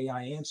bad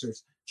AI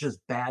answers, just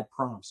bad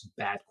prompts,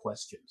 bad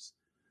questions.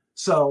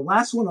 So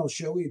last one I'll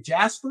show you,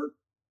 Jasper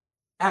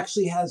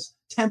actually has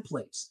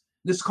templates.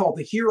 This is called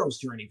the hero's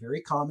journey, very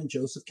common,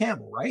 Joseph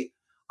Campbell, right?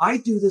 I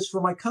do this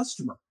for my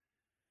customer.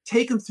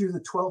 Take them through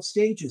the 12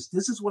 stages.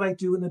 This is what I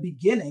do in the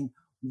beginning.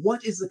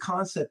 What is the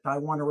concept I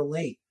want to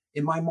relate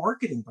in my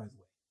marketing, by the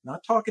way?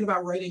 Not talking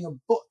about writing a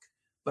book,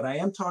 but I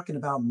am talking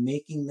about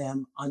making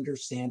them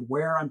understand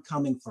where I'm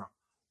coming from.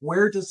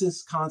 Where does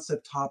this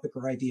concept, topic,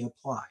 or idea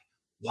apply?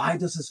 Why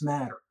does this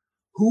matter?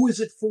 Who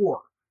is it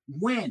for?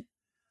 When?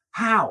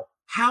 How?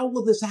 How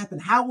will this happen?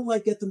 How will I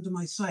get them to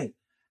my site?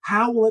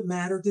 How will it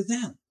matter to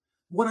them?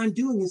 What I'm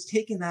doing is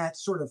taking that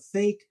sort of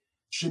fake,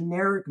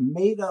 generic,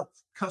 made up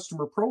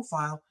customer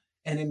profile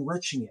and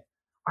enriching it.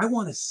 I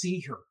want to see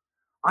her.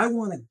 I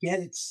want to get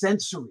it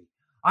sensory.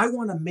 I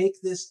want to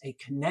make this a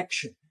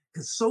connection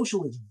because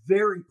social is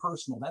very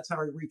personal. That's how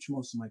I reach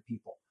most of my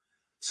people.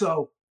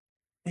 So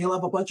you'll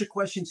have a bunch of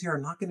questions here.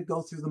 I'm not going to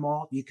go through them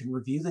all. You can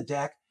review the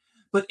deck,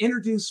 but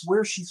introduce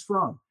where she's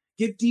from.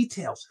 Give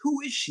details.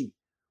 Who is she?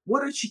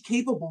 What is she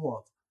capable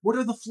of? What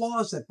are the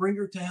flaws that bring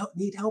her to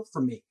need help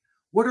from me?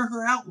 What are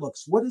her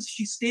outlooks? What does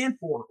she stand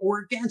for or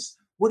against?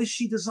 What does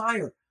she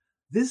desire?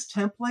 This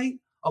template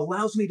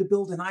allows me to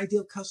build an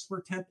ideal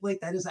customer template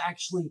that is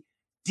actually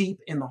deep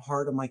in the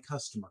heart of my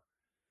customer.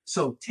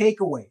 So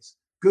takeaways,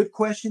 good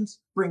questions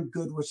bring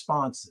good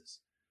responses.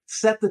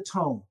 Set the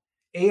tone.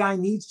 AI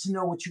needs to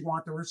know what you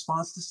want the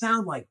response to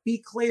sound like.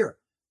 Be clear.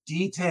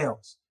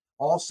 Details.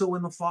 Also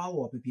in the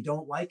follow-up, if you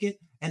don't like it,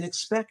 and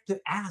expect to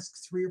ask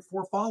 3 or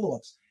 4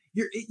 follow-ups.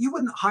 You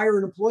wouldn't hire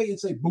an employee and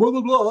say blah,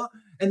 blah, blah,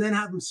 and then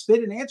have them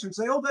spit an answer and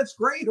say, oh, that's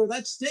great, or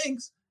that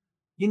stinks.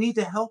 You need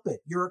to help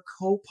it. You're a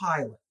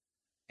co-pilot.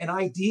 And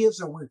ideas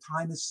are where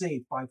time is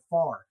saved by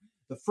far.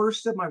 The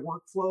first step of my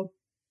workflow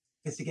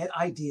is to get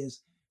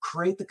ideas,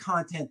 create the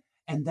content,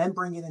 and then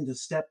bring it into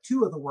step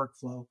 2 of the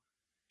workflow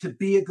to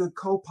be a good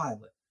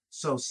co-pilot.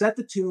 So set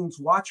the tunes,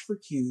 watch for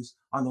cues.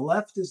 On the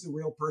left is the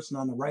real person.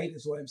 On the right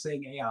is what I'm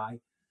saying, AI.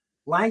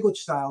 Language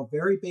style,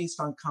 very based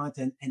on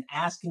content and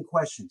asking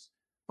questions.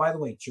 By the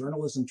way,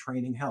 journalism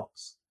training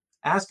helps.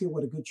 Asking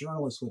what a good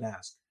journalist would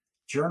ask.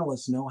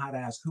 Journalists know how to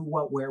ask who,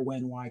 what, where,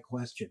 when, why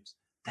questions.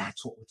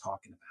 That's what we're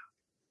talking about.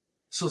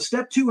 So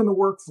step 2 in the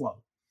workflow,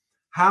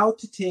 how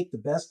to take the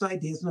best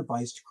ideas and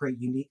advice to create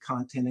unique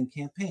content and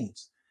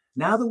campaigns.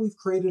 Now that we've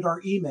created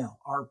our email,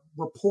 our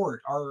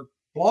report, our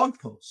blog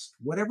post,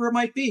 whatever it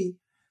might be,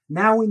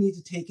 now we need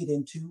to take it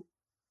into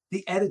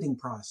the editing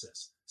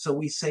process so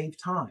we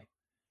save time.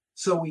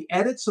 So we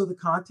edit so the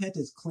content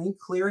is clean,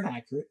 clear, and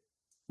accurate.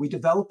 We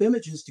develop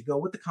images to go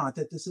with the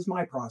content. This is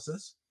my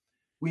process.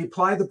 We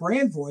apply the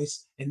brand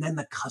voice and then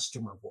the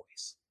customer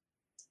voice.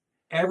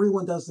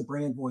 Everyone does the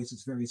brand voice.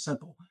 It's very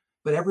simple,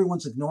 but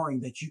everyone's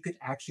ignoring that you could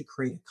actually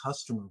create a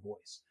customer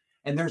voice.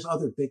 And there's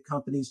other big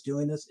companies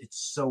doing this. It's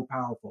so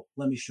powerful.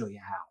 Let me show you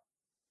how.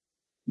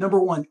 Number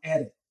 1,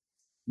 edit.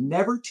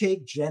 Never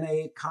take Gen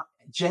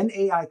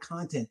AI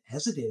content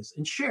as it is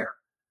and share.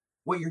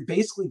 What you're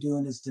basically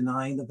doing is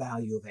denying the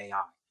value of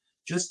AI.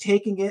 Just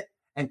taking it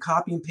and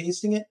copy and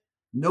pasting it,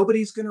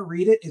 nobody's going to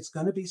read it. It's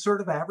going to be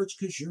sort of average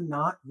because you're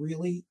not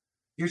really,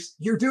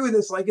 you're doing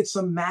this like it's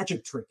some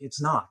magic trick.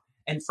 It's not.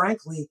 And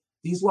frankly,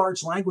 these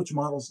large language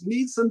models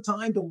need some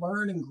time to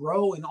learn and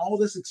grow, and all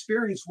this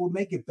experience will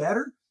make it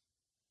better,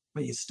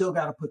 but you still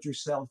got to put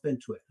yourself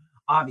into it.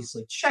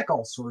 Obviously, check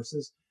all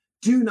sources.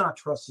 Do not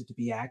trust it to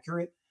be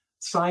accurate.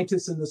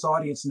 Scientists in this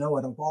audience know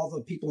it. Of all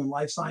the people in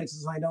life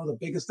sciences I know, the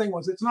biggest thing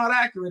was it's not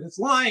accurate, it's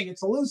lying,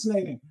 it's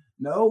hallucinating.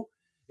 No,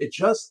 it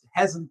just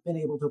hasn't been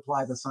able to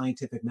apply the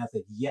scientific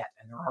method yet,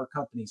 and there are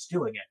companies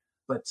doing it,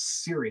 but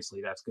seriously,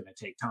 that's going to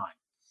take time.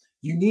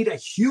 You need a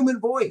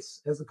human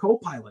voice as a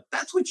co-pilot.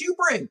 That's what you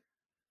bring.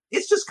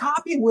 It's just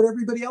copying what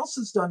everybody else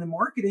has done in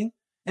marketing,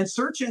 and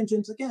search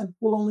engines, again,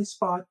 will only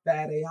spot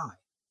bad AI.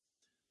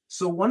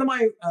 So one of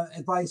my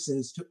advice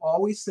is to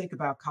always think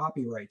about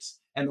copyrights.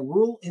 And the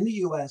rule in the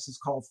US is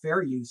called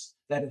fair use,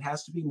 that it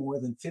has to be more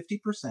than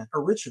 50%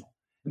 original.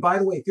 And by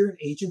the way, if you're an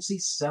agency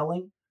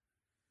selling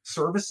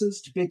services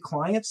to big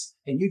clients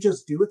and you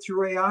just do it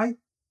through AI,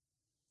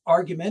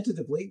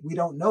 argumentatively, we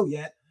don't know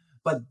yet,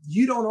 but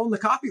you don't own the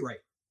copyright.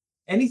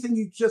 Anything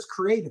you just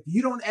create, if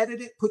you don't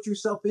edit it, put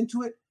yourself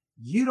into it,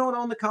 you don't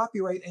own the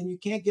copyright, and you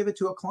can't give it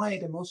to a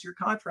client. And most of your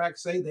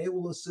contracts say they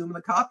will assume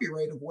the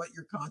copyright of what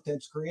your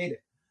content's created.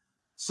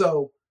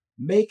 So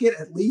make it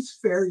at least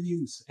fair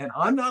use. And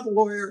I'm not a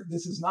lawyer.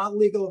 This is not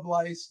legal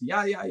advice.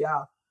 Yeah.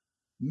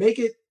 Make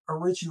it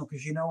original,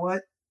 because you know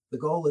what? The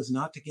goal is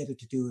not to get it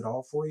to do it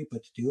all for you,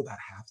 but to do about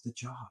half the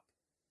job.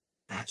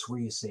 That's where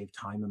you save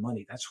time and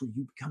money. That's where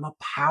you become a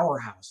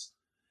powerhouse.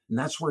 And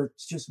that's where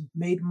it's just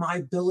made my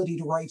ability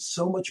to write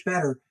so much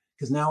better,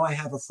 because now I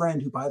have a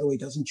friend who, by the way,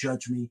 doesn't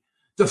judge me,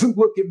 doesn't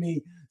look at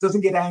me,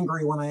 doesn't get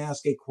angry when I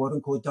ask a quote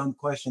unquote dumb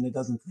question. It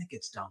doesn't think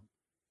it's dumb.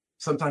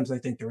 Sometimes I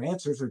think their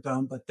answers are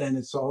dumb, but then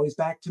it's always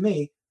back to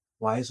me.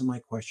 Why isn't my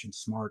question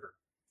smarter?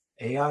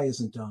 AI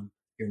isn't dumb.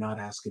 You're not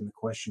asking the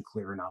question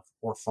clear enough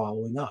or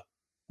following up.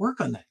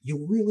 Work on that.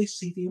 You'll really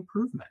see the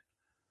improvement.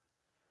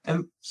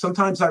 And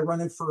sometimes I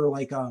run it for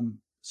like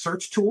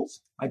search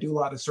tools. I do a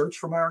lot of search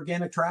for my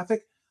organic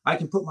traffic. I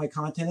can put my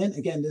content in.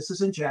 Again, this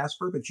is in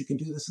Jasper, but you can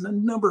do this in a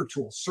number of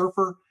tools.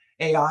 Surfer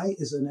AI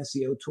is an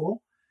SEO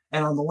tool.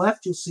 And on the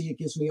left, you'll see it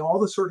gives me all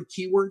the sort of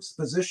keywords,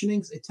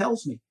 positionings. It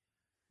tells me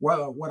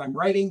what I'm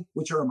writing,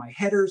 which are my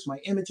headers, my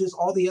images,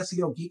 all the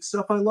SEO geek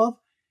stuff I love.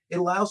 It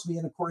allows me,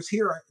 and of course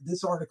here,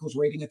 this article is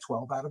rating a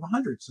 12 out of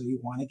 100. So you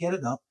want to get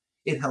it up.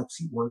 It helps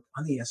you work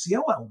on the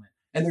SEO element.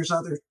 And there's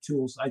other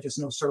tools. I just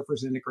know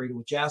Surfer's integrated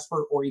with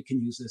Jasper, or you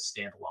can use this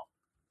standalone.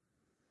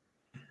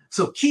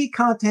 So key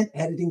content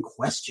editing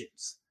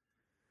questions.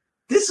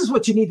 This is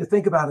what you need to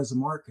think about as a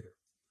marketer.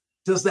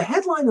 Does the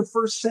headline and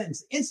first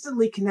sentence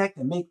instantly connect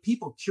and make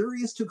people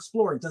curious to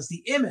explore? Does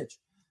the image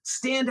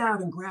stand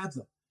out and grab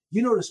them?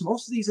 You notice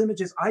most of these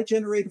images I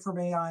generated from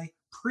AI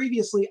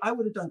previously, I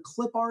would have done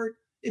clip art.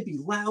 It'd be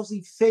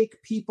lousy, fake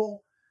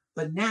people.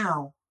 But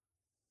now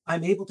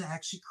I'm able to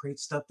actually create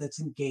stuff that's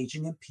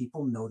engaging and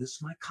people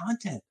notice my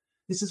content.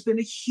 This has been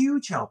a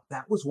huge help.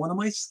 That was one of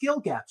my skill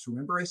gaps.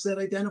 Remember, I said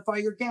identify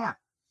your gap.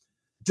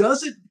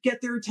 Does it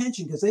get their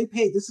attention? Because they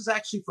paid. This is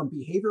actually from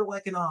behavioral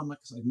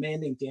economics, a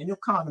man named Daniel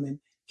Kahneman,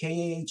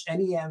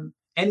 Kahneman,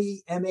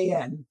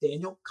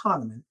 Daniel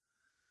Kahneman,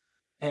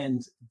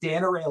 and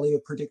Dan Ariely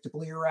of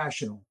Predictably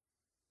Irrational.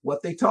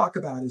 What they talk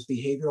about is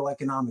behavioral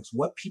economics,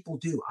 what people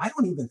do. I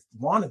don't even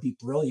want to be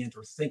brilliant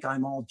or think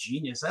I'm all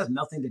genius. That has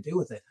nothing to do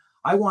with it.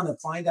 I want to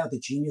find out the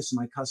genius of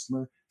my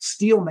customer,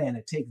 steel man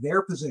it, take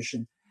their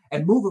position,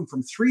 and move them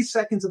from 3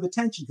 seconds of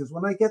attention. Because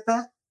when I get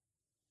that,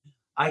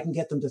 I can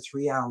get them to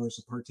 3 hours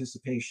of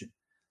participation.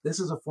 This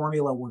is a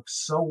formula that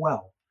works so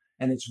well,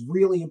 and it's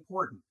really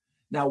important.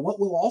 Now, what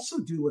we'll also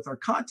do with our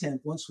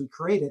content once we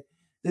create it,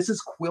 this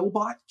is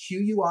Quillbot,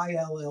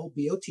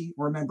 Quillbot.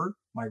 Remember,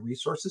 my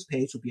resources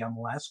page will be on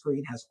the last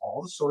screen, has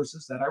all the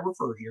sources that I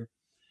refer here.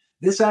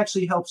 This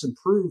actually helps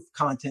improve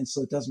content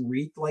so it doesn't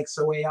read like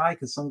So AI,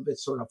 because some of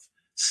it's sort of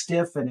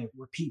stiff and it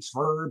repeats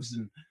verbs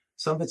and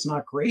some of it's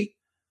not great.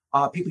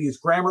 People use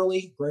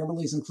Grammarly.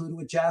 Grammarly is included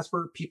with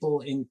Jasper.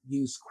 People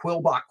use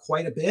Quillbot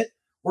quite a bit,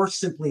 or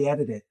simply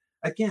edit it.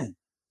 Again,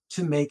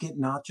 to make it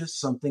not just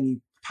something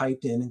you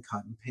typed in and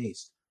cut and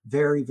paste.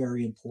 Very,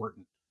 very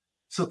important.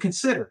 So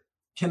consider,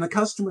 can the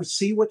customer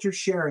see what you're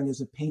sharing?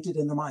 Is it painted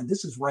in their mind?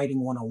 This is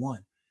writing 101,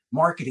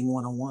 marketing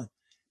 101.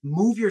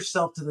 Move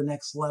yourself to the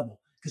next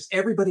level, because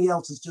everybody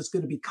else is just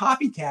going to be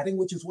copycatting,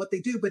 which is what they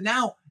do. But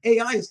now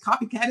AI is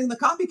copycatting the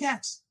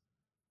copycats.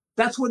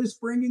 That's what it's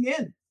bringing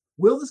in.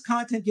 Will this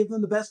content give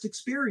them the best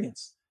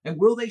experience? And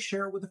will they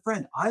share it with a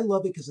friend? I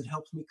love it because it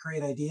helps me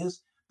create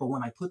ideas. But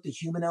when I put the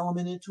human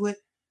element into it,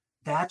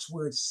 that's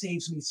where it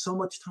saves me so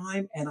much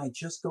time. And I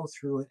just go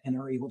through it and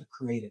are able to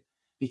create it.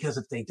 Because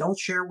if they don't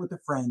share it with a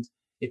friend,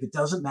 if it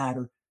doesn't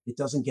matter, it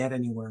doesn't get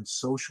anywhere. And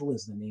social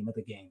is the name of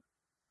the game.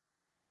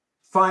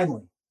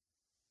 Finally,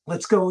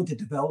 let's go into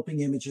developing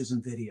images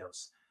and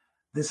videos.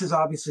 This is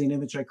obviously an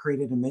image I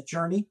created in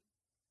Midjourney.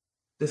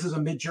 This is a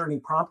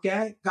Midjourney prompt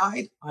guide.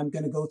 I'm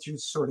going to go through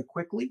sort of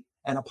quickly,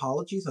 and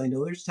apologies, I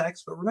know there's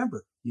text, but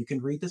remember, you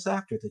can read this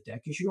after. The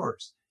deck is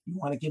yours. You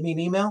want to give me an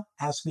email?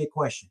 Ask me a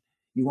question.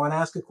 You want to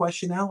ask a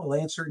question now? I'll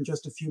answer it in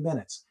just a few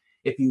minutes.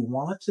 If you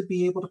want to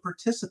be able to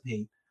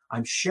participate,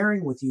 I'm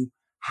sharing with you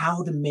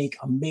how to make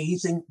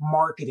amazing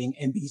marketing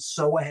and be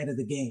so ahead of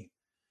the game.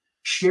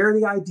 Share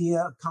the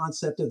idea,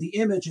 concept of the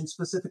image in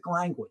specific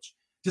language.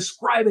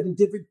 Describe it in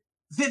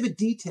vivid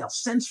detail,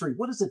 sensory.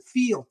 What does it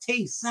feel,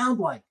 taste, sound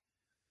like?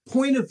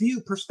 Point of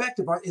view,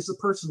 perspective. Is the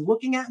person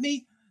looking at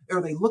me?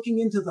 Are they looking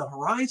into the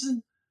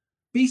horizon?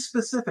 Be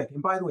specific.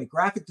 And by the way,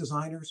 graphic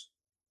designers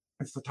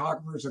and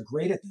photographers are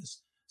great at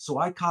this. So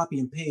I copy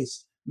and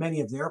paste many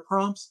of their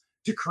prompts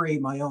to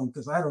create my own,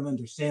 because I don't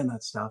understand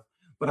that stuff.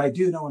 But I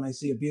do know when I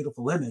see a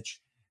beautiful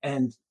image,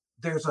 and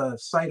there's a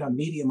site on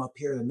Medium up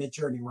here that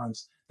Midjourney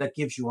runs that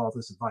gives you all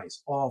this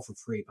advice, all for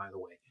free, by the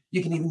way.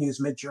 You can even use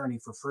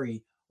Midjourney for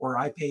free, or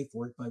I pay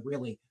for it, but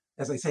really,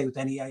 as I say with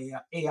any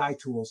AI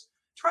tools,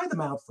 try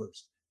them out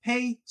first.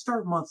 Pay,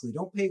 start monthly.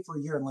 Don't pay for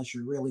a year unless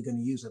you're really going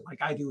to use it.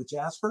 Like I do with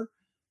Jasper,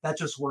 that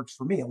just works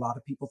for me. A lot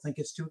of people think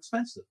it's too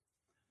expensive.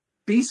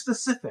 Be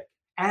specific.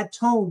 Add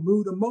tone,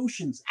 mood,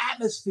 emotions,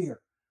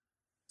 atmosphere.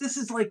 This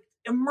is like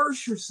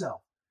immerse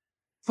yourself.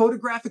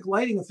 Photographic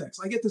lighting effects.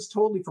 I get this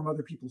totally from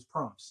other people's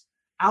prompts.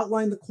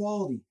 Outline the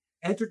quality.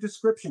 Enter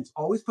descriptions.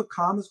 Always put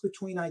commas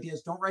between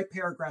ideas. Don't write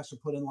paragraphs or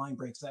put in line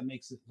breaks. That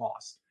makes it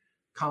lost.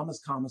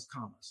 Commas, commas,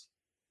 commas.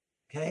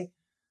 Okay?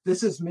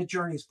 This is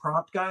Midjourney's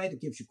prompt guide.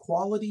 It gives you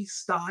quality,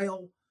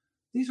 style.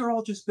 These are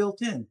all just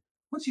built in.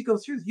 Once you go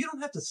through, you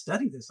don't have to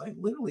study this.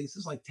 This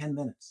is like 10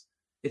 minutes.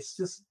 It's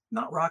just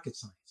not rocket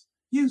science.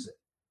 Use it.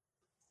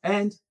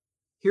 And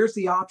here's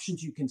the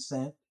options you can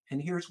set.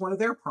 And here's one of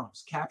their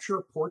prompts. Capture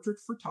a portrait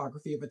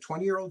photography of a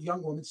 20-year-old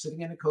young woman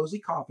sitting in a cozy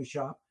coffee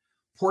shop.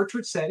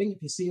 Portrait setting,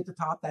 if you see at the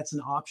top, that's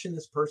an option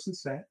this person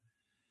set.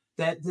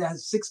 That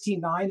has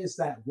 16:9 is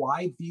that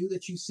wide view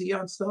that you see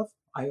on stuff.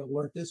 I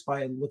learned this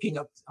by looking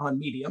up on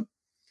Medium.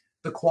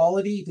 The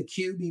quality, the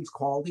Q means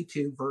quality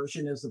too.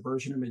 Version is the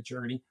version of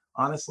Midjourney.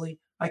 Honestly,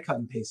 I cut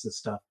and paste this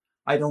stuff.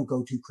 I don't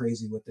go too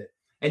crazy with it.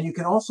 And you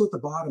can also at the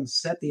bottom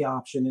set the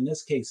option, in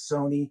this case,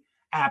 Sony,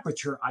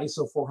 aperture,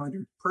 ISO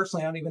 400.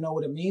 Personally, I don't even know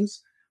what it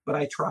means, but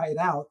I try it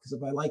out because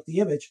if I like the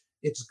image,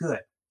 it's good.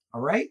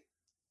 All right.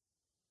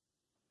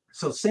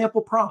 So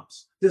sample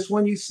prompts. This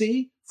one you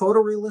see,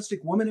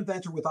 photorealistic woman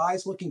inventor with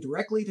eyes looking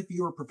directly to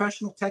viewer,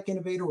 professional tech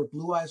innovator with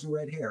blue eyes and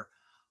red hair.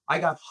 I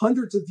got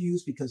hundreds of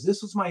views because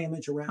this was my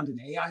image around an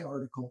AI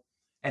article,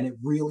 and it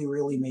really,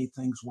 really made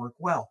things work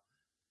well.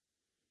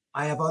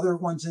 I have other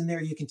ones in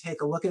there. You can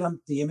take a look at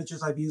them. The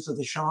images I've used of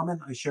the shaman,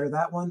 I share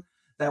that one.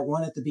 That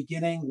one at the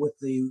beginning with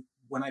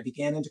when I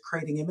began into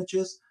creating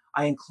images,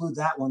 I include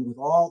that one with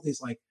all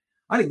these, like,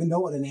 I don't even know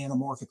what an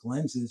anamorphic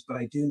lens is, but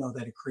I do know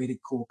that it created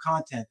cool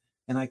content,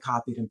 and I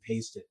copied and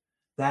pasted.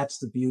 That's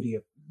the beauty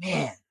of,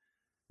 man,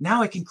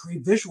 Now I can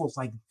create visuals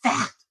like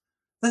that.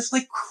 That's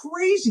like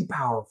crazy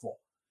powerful.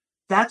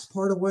 That's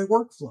part of my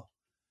workflow.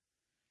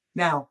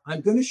 Now,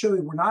 I'm going to show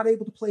you, we're not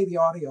able to play the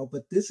audio,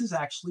 but this is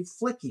actually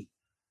Fliki,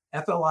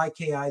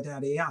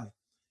 FLIKI.ai.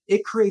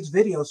 It creates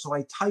videos, so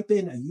I type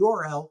in a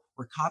URL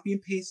or copy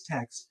and paste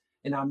text,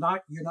 and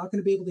you're not going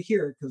to be able to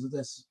hear it because of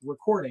this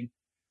recording.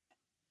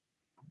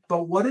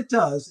 But what it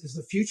does is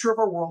the future of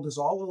our world is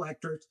all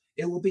electric.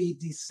 It will be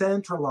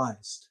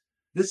decentralized.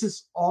 This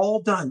is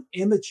all done.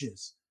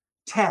 Images,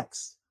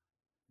 text.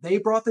 They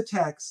brought the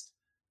text.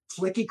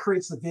 Fliki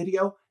creates the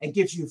video and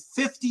gives you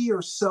 50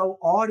 or so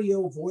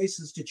audio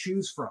voices to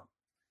choose from.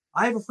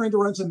 I have a friend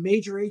who runs a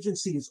major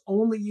agency who's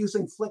only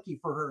using Fliki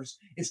for hers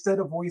instead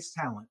of voice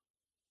talent.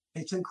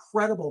 It's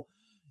incredible.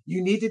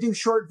 You need to do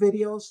short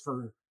videos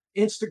for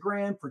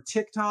Instagram, for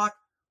TikTok.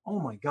 Oh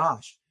my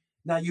gosh.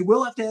 Now you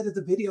will have to edit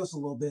the videos a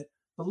little bit,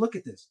 but look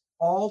at this.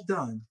 All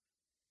done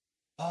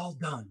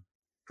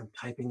from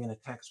typing in a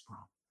text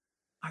prompt.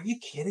 Are you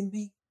kidding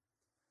me?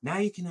 Now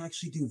you can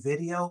actually do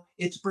video.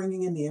 It's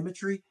bringing in the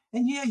imagery.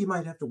 And yeah, you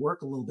might have to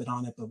work a little bit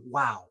on it, but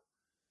wow.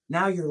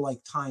 Now you're like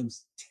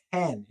times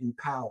 10 in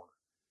power.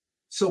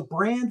 So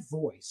brand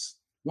voice,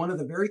 one of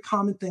the very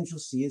common things you'll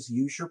see is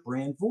use your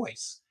brand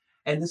voice.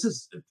 And this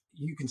is,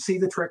 you can see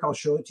the trick. I'll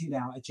show it to you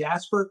now. At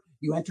Jasper,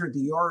 you enter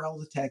the URL,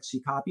 the text,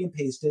 you copy and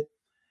paste it.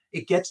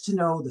 It gets to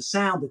know the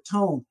sound, the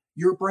tone,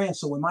 your brand.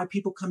 So when my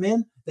people come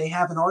in, they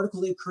have an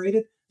article they've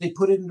created, they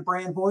put it into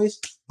brand voice,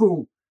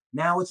 boom.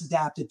 Now it's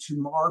adapted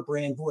to our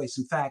brand voice.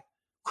 In fact,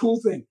 cool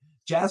thing,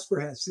 Jasper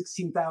has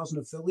 16,000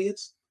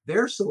 affiliates.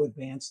 They're so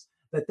advanced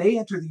that they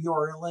enter the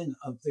URL in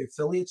of their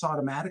affiliates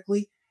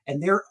automatically,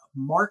 and their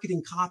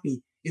marketing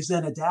copy is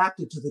then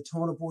adapted to the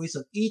tone of voice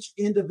of each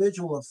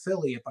individual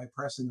affiliate by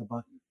pressing a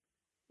button.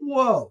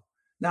 Whoa.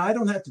 Now, I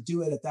don't have to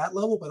do it at that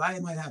level, but I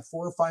might have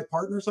 4 or 5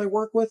 partners I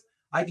work with.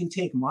 I can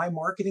take my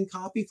marketing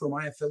copy for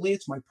my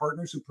affiliates, my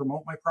partners who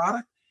promote my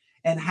product,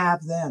 and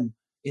have them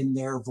in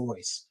their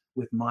voice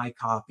with my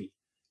copy.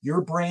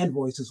 Your brand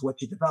voice is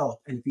what you develop.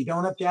 And if you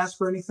don't have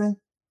Jasper or anything,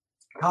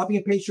 copy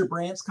and paste your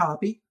brand's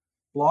copy,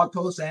 blog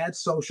posts,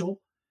 ads, social.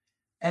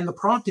 And the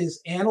prompt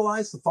is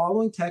analyze the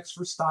following text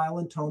for style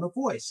and tone of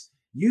voice.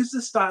 Use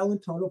the style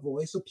and tone of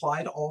voice,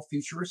 apply to all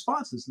future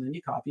responses. And then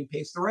you copy and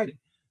paste the writing.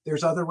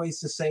 There's other ways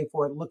to say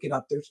for it. Look it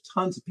up. There's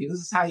tons of people.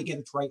 This is how you get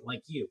it right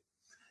like you.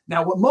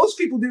 Now, what most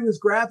people do is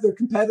grab their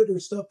competitor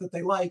stuff that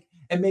they like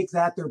and make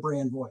that their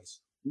brand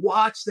voice.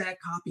 Watch that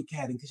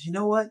copycatting, because you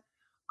know what?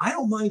 I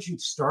don't mind you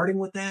starting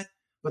with that,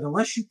 but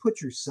unless you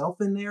put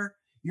yourself in there,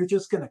 you're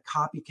just going to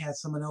copycat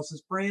someone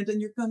else's brand and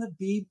you're going to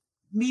be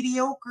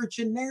mediocre,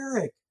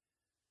 generic.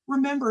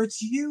 Remember,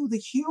 it's you, the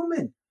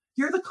human.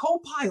 You're the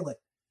co-pilot.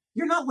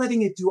 You're not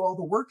letting it do all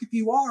the work. If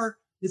you are,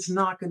 it's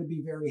not going to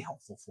be very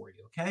helpful for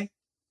you, okay?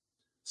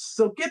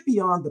 So get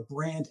beyond the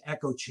brand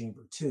echo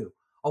chamber too.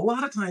 A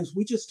lot of times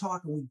we just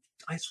talk and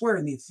I swear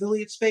in the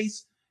affiliate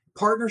space,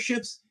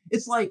 partnerships,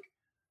 it's like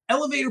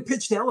elevator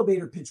pitch to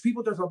elevator pitch.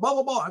 People just go, blah,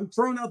 blah, blah. I'm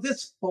throwing out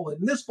this bullet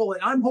and this bullet.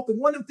 I'm hoping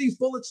one of these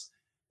bullets,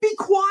 be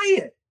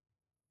quiet.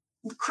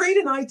 Create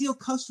an ideal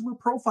customer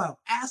profile.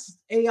 Ask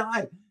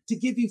AI to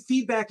give you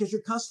feedback as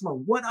your customer.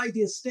 What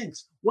idea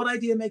stinks? What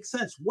idea makes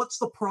sense? What's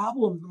the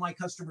problem my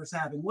customer's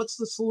having? What's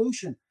the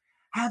solution?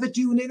 Have it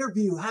do an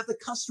interview. Have the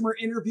customer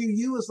interview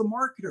you as the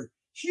marketer.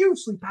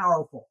 Hugely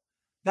powerful.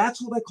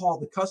 That's what I call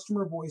the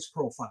customer voice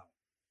profile.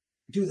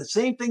 Do the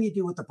same thing you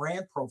do with the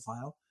brand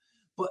profile,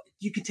 but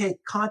you can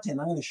take content.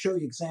 I'm going to show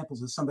you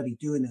examples of somebody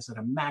doing this at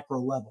a macro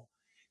level.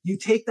 You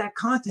take that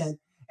content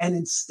and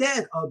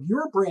instead of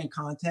your brand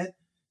content,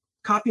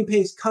 copy and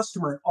paste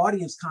customer and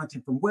audience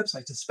content from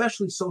websites,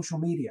 especially social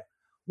media.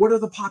 What are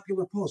the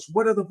popular posts?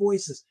 What are the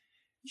voices?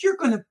 You're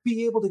going to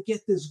be able to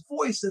get this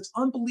voice that's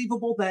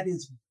unbelievable, that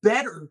is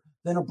better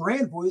than a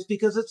brand voice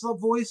because it's the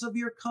voice of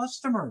your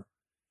customer.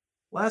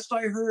 Last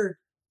I heard,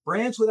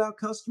 brands without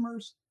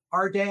customers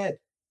are dead.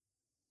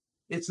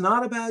 It's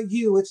not about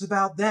you, it's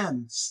about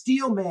them.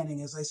 Steel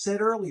manning, as I said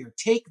earlier,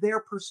 take their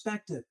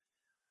perspective.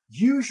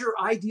 Use your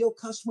ideal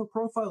customer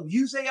profile.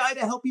 Use AI to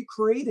help you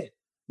create it.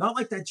 Not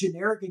like that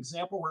generic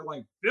example where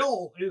like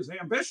Bill is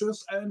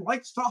ambitious and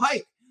likes to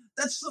hike.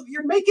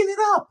 You're making it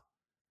up.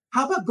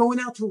 How about going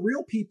out to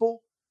real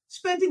people,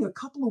 spending a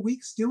couple of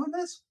weeks doing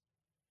this?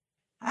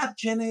 Have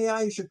Gen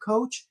AI as your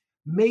coach.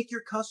 Make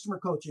your customer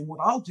coach. And what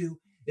I'll do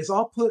is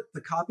I'll put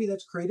the copy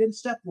that's created in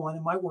step 1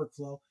 in my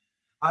workflow.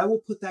 I will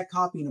put that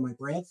copy into my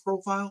brand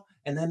profile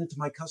and then into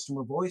my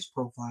customer voice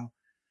profile.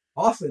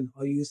 Often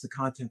I'll use the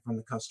content from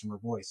the customer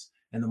voice.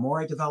 And the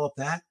more I develop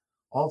that,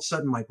 all of a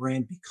sudden my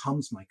brand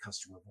becomes my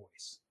customer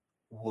voice.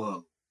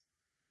 Whoa.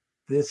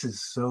 This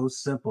is so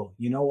simple.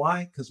 You know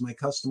why? Because my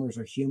customers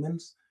are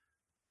humans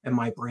and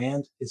my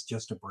brand is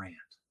just a brand.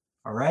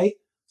 All right?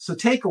 So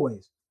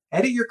takeaways.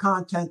 Edit your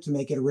content to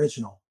make it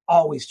original.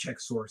 Always check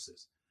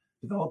sources.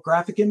 Develop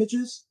graphic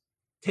images.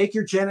 Take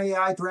your Gen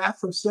AI draft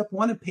from step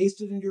 1 and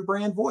paste it into your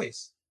brand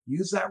voice.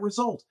 Use that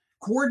result.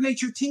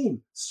 Coordinate your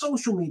team,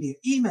 social media,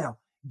 email.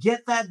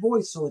 Get that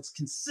voice so it's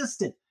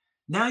consistent.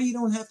 Now you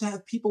don't have to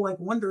have people like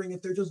wondering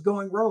if they're just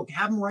going rogue.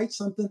 Have them write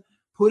something,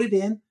 put it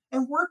in,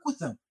 and work with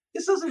them.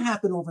 This doesn't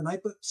happen overnight,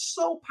 but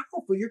so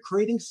powerful. You're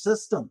creating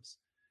systems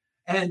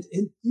and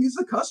use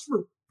the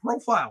customer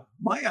profile.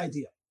 My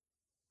idea.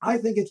 I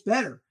think it's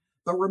better.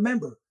 But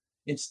remember,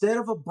 instead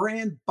of a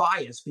brand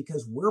bias,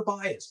 because we're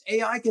biased,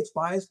 AI gets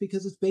biased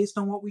because it's based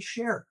on what we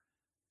share.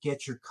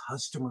 Get your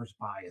customer's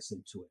bias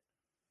into it.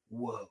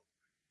 Whoa,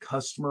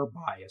 customer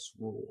bias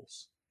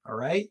rules. All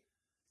right.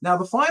 Now,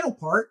 the final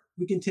part,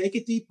 we can take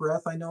a deep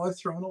breath. I know I've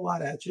thrown a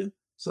lot at you.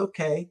 It's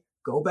okay.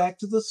 Go back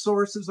to the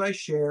sources I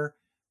share,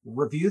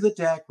 review the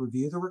deck,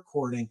 review the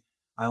recording.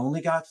 I only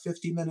got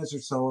 50 minutes or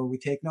so, or we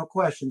take no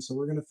questions. So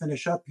we're going to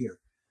finish up here.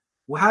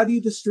 Well, how do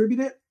you distribute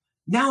it?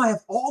 Now I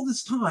have all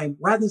this time,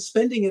 rather than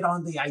spending it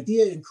on the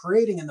idea and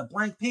creating in the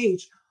blank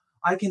page,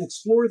 I can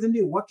explore the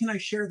new. What can I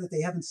share that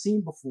they haven't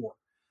seen before?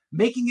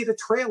 Making it a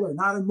trailer,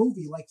 not a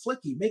movie like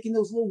Flicky, making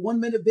those little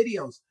 1-minute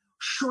videos,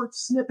 short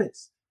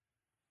snippets,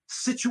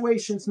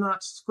 situations,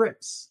 not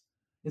scripts.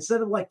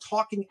 Instead of like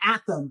talking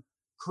at them,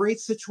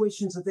 create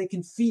situations that they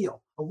can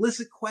feel,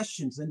 elicit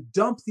questions, and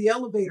dump the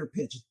elevator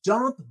pitch.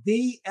 Dump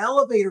the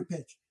elevator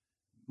pitch.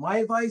 My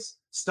advice,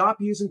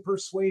 stop using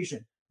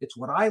persuasion. It's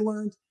what I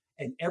learned,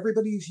 and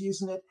everybody who's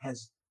using it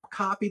has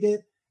copied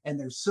it, and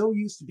they're so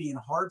used to being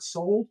hard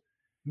sold.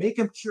 Make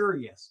them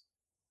curious.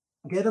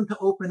 Get them to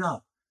open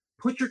up.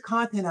 Put your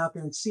content out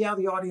there and see how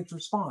the audience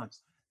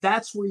responds.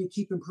 That's where you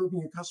keep improving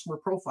your customer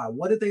profile.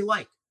 What did they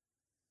like?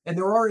 And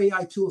there are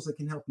AI tools that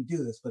can help you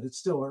do this, but it's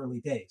still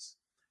early days.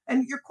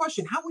 And your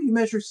question, how will you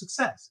measure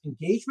success?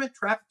 Engagement,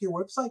 traffic to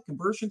your website,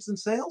 conversions, and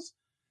sales?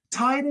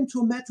 Tie it into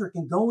a metric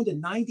and go into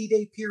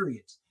 90-day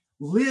periods.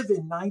 Live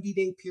in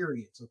 90-day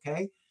periods,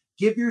 okay?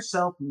 Give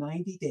yourself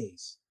 90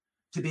 days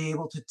to be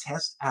able to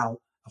test out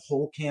a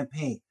whole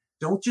campaign.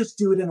 Don't just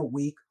do it in a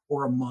week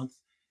or a month.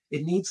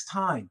 It needs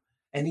time.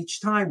 And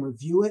each time,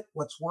 review it,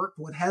 what's worked,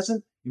 what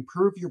hasn't,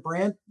 improve your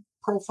brand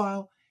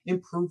profile,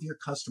 improve your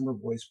customer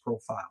voice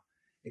profile.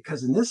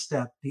 Because in this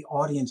step, the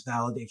audience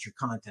validates your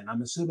content.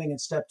 I'm assuming in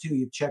step 2,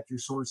 you've checked your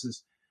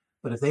sources.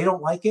 But if they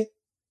don't like it,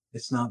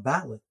 it's not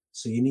valid.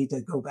 So you need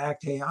to go back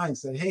to AI and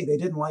say, hey, they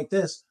didn't like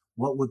this.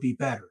 What would be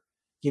better?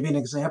 Give you an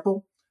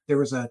example. There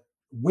was a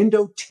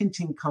window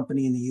tinting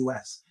company in the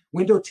US.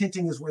 Window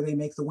tinting is where they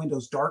make the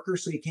windows darker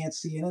so you can't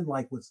see in,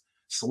 like with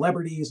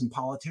celebrities and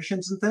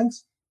politicians and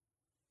things.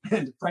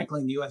 And frankly,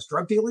 in the US,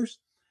 drug dealers.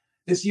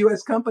 This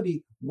US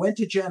company went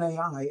to Gen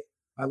AI.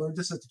 I learned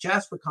this at the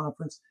Jasper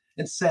conference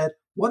and said,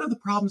 what are the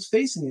problems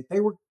facing it?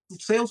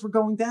 Sales were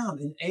going down.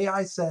 And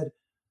AI said,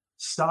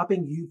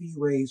 stopping UV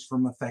rays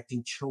from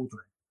affecting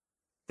children.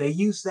 They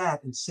used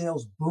that and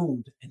sales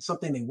boomed, and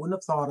something they wouldn't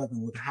have thought of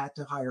and would have had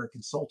to hire a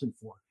consultant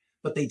for.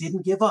 But they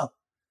didn't give up.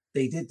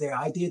 Their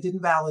idea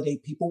didn't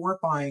validate. People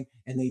weren't buying,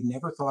 and they'd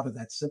never thought of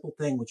that simple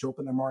thing, which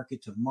opened their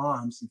market to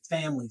moms and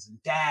families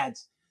and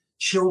dads,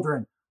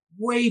 children,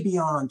 way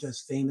beyond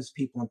just famous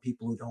people and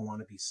people who don't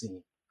want to be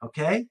seen.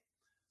 Okay?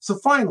 So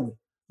finally,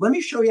 let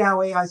me show you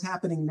how AI is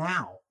happening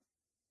now.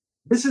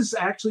 This is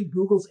actually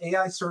Google's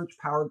AI search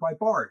powered by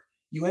Bard.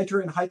 You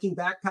enter in hiking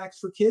backpacks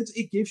for kids,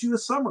 it gives you a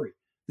summary.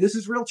 This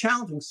is real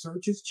challenging.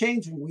 Search is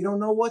changing. We don't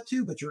know what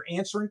to, but you're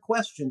answering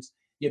questions.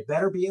 You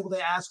better be able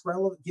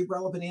to give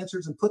relevant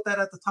answers and put that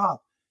at the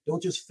top.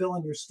 Don't just fill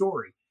in your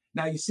story.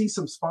 Now you see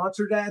some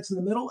sponsored ads in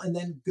the middle and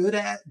then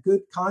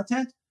good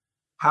content.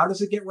 How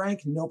does it get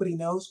ranked? Nobody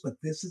knows, but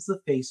this is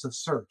the face of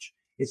search.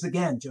 It's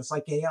again, just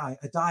like AI,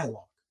 a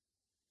dialogue.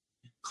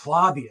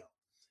 Klaviyo.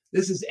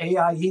 This is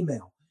AI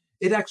email.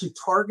 It actually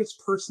targets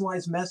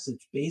personalized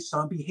message based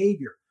on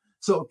behavior.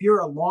 So if you're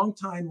a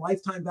long-time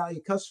lifetime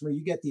value customer,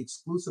 you get the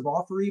exclusive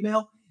offer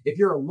email. If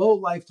you're a low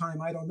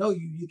lifetime, I don't know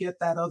you, you get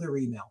that other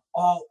email.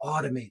 All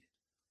automated.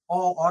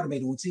 All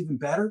automated. What's even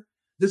better,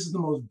 this is the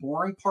most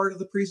boring part of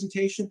the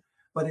presentation,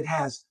 but it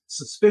has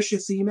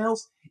suspicious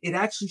emails. It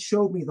actually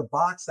showed me the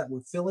bots that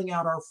were filling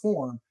out our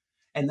form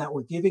and that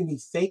were giving me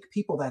fake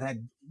people that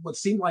had what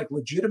seemed like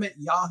legitimate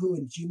Yahoo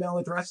and Gmail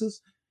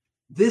addresses.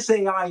 This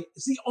AI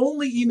is the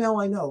only email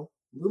I know,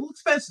 a little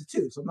expensive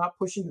too, so I'm not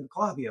pushing the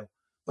Klaviyo,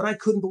 but I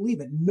couldn't believe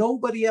it.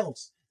 Nobody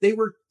else, they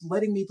were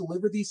letting me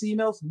deliver these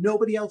emails.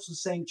 Nobody else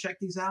was saying, check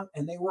these out.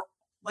 And they were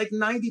like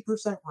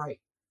 90% right.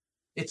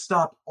 It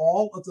stopped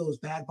all of those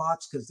bad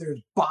bots because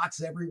there's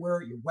bots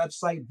everywhere, your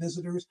website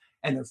visitors,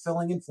 and they're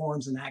filling in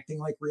forms and acting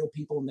like real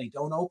people and they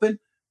don't open,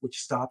 which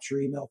stops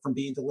your email from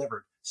being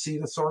delivered. See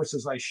the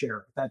sources I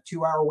share. That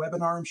 2-hour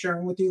webinar I'm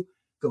sharing with you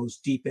goes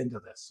deep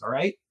into this, all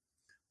right?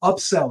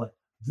 Upsell it.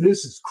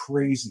 This is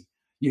crazy.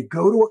 You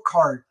go to a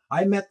cart.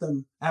 I met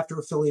them after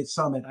Affiliate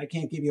Summit. I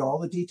can't give you all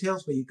the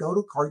details, but you go to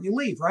a cart and you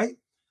leave, right?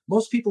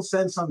 Most people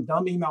send some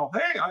dumb email.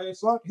 Hey, I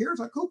thought here's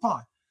a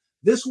coupon.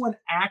 This one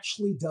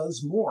actually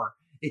does more.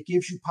 It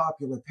gives you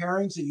popular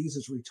pairings. It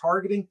uses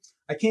retargeting.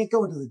 I can't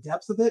go into the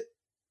depth of it,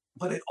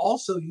 but it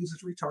also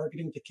uses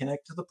retargeting to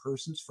connect to the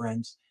person's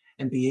friends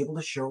and be able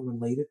to show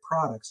related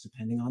products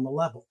depending on the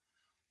level.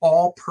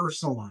 All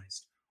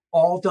personalized,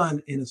 all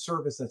done in a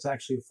service that's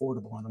actually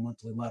affordable on a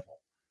monthly level.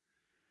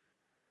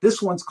 This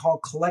one's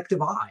called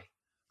Collective Eye.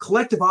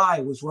 Collective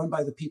Eye was run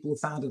by the people who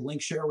founded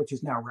Linkshare, which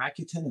is now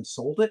Rakuten, and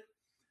sold it.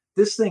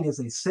 This thing is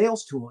a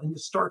sales tool and it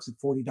starts at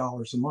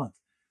 $40 a month.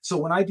 So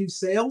when I do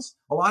sales,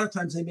 a lot of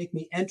times they make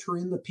me enter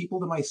in the people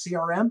to my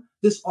CRM.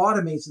 This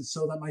automates it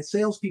so that my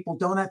salespeople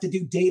don't have to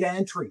do data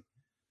entry.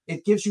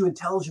 It gives you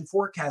intelligent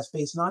forecasts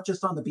based not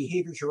just on the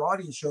behaviors your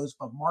audience shows,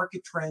 but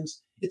market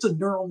trends. It's a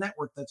neural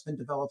network that's been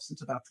developed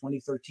since about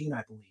 2013,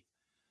 I believe.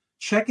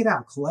 Check it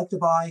out,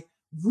 Collective Eye,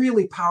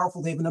 really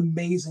powerful. They have an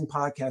amazing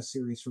podcast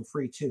series for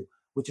free too,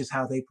 which is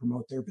how they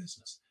promote their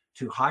business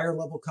to higher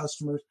level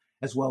customers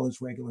as well as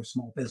regular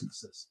small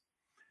businesses.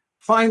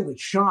 Finally,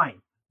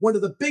 Shine, one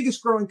of the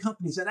biggest growing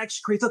companies that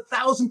actually creates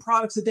 1,000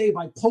 products a day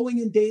by pulling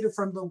in data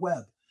from the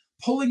web,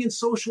 pulling in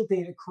social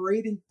data,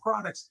 creating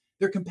products.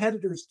 Their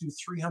competitors do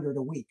 300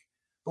 a week.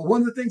 But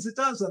one of the things it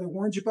does that I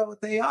warned you about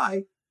with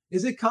AI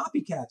is it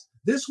copycats.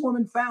 This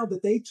woman found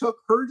that they took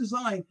her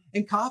design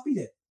and copied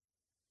it.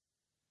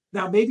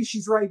 Now, maybe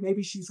she's right,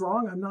 maybe she's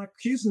wrong. I'm not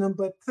accusing them,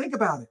 but think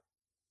about it.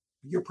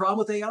 Your problem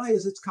with AI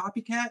is it's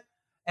copycat,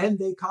 and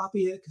they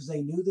copy it because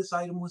they knew this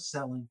item was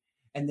selling,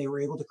 and they were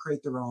able to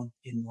create their own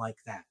in like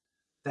that.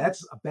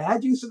 That's a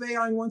bad use of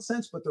AI in one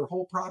sense, but their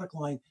whole product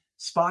line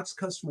spots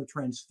customer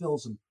trends,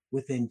 fills them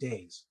within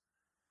days.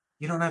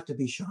 You don't have to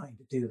be Shine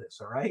to do this,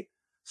 all right?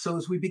 So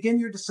as we begin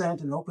your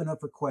descent and open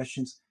up for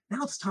questions,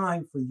 now it's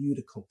time for you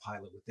to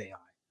co-pilot with AI.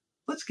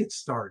 Let's get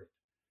started.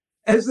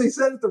 As they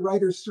said at the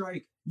writer's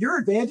strike, your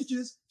advantage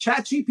is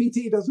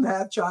ChatGPT doesn't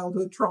have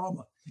childhood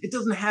trauma. It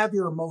doesn't have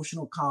your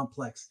emotional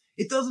complex.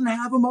 It doesn't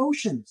have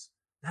emotions.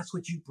 That's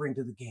what you bring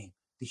to the game,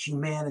 the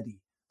humanity,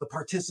 the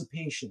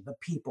participation, the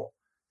people.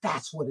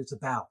 That's what it's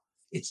about.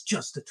 It's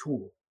just a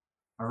tool,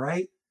 all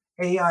right?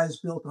 AI is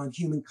built on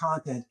human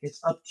content.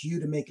 It's up to you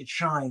to make it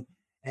shine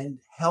and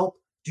help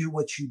do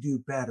what you do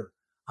better.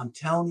 I'm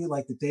telling you,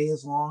 like the day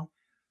is long.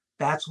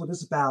 That's what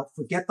it's about.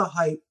 Forget the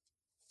hype.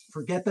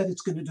 Forget that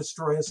it's going to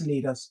destroy us and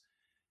eat us,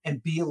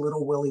 and be a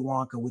little Willy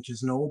Wonka, which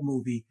is an old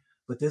movie,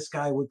 but this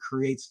guy would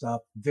create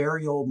stuff.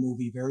 Very old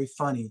movie, very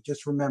funny.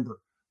 Just remember,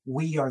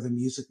 we are the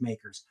music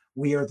makers.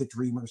 We are the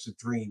dreamers of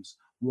dreams,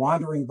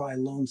 wandering by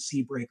lone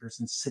sea breakers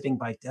and sitting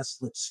by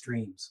desolate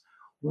streams.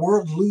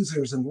 World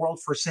losers and world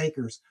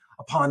forsakers,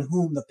 upon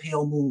whom the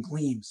pale moon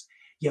gleams.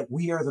 Yet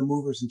we are the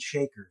movers and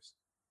shakers,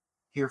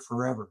 here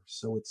forever,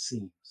 so it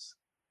seems.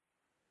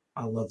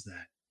 I love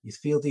that. You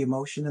feel the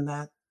emotion in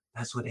that?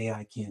 That's what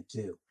AI can't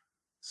do.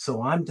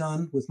 So I'm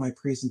done with my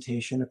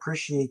presentation.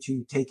 Appreciate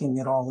you taking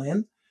it all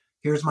in.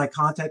 Here's my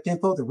contact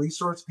info, the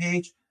resource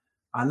page.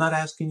 I'm not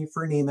asking you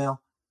for an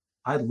email.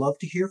 I'd love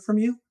to hear from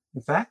you.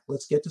 In fact,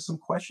 let's get to some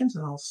questions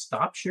and I'll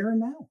stop sharing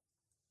now.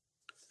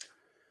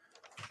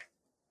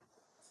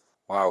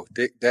 Wow,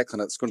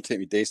 Declan, it's going to take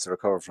me days to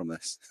recover from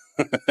this.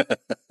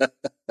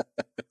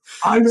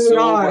 I'm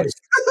AI.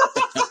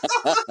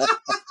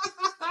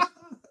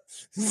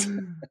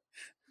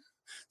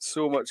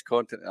 So much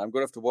content. I'm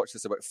going to have to watch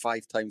this about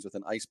 5 times with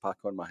an ice pack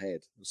on my head.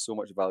 There's so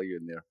much value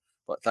in there.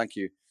 But thank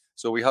you.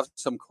 So we have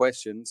some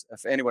questions.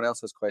 If anyone else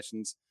has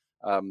questions,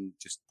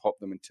 just pop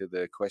them into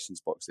the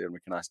questions box there and we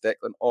can ask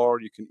Declan, or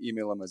you can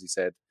email him, as he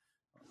said,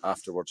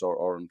 afterwards,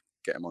 or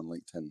get him on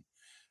LinkedIn.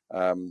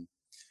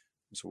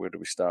 So where do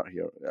we start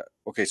here?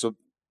 Okay, so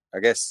I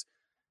guess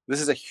this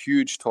is a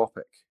huge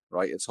topic,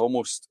 right? It's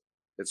almost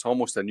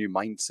a new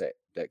mindset,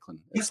 Declan.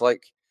 It's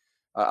like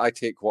I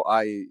take what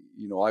I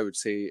would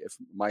say if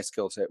my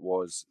skill set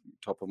was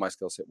top of my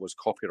skill set was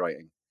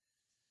copywriting.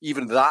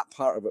 Even that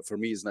part of it for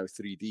me is now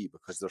 3D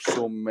because there's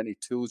so many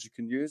tools you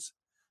can use.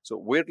 So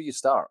where do you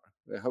start?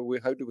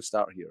 How do we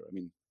start here? I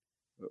mean,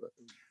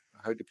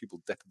 how do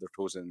people dip their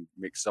toes in and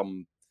make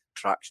some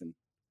traction?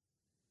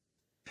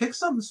 Pick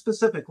something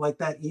specific, like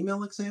that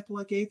email example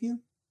I gave you.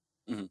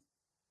 Mm-hmm.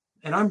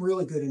 And I'm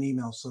really good in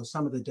email, so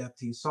some of the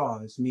depth you saw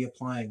is me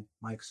applying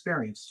my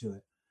experience to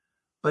it.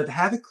 But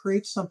have it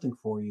create something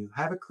for you.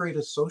 Have it create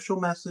a social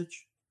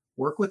message.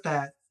 Work with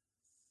that.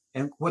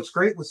 And what's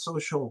great with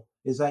social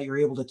is that you're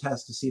able to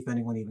test to see if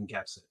anyone even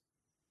gets it.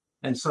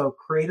 And so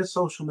create a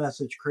social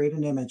message, create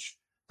an image.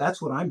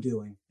 That's what I'm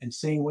doing, and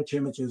seeing which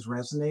images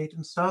resonate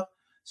and stuff.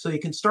 So you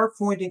can start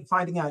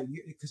finding out,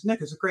 because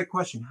Nick, it's a great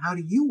question. How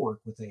do you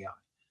work with AI?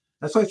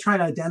 That's why I was trying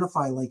to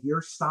identify like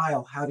your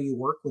style. How do you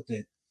work with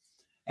it?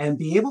 And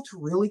be able to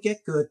really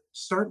get good.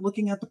 Start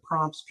looking at the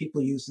prompts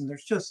people use. And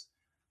there's just,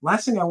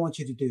 last thing I want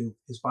you to do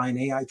is buy an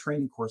AI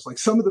training course. Like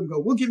some of them go,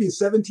 we'll give you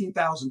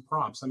 17,000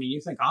 prompts. I mean,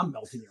 you think I'm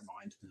melting your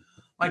mind.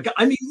 Like,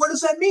 I mean, what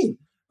does that mean?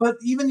 But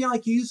even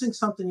like using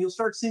something, you'll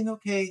start saying,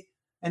 okay,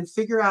 and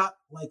figure out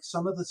like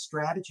some of the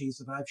strategies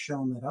that I've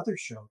shown that others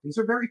show. These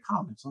are very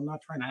common. So I'm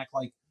not trying to act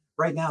like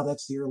right now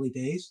that's the early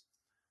days,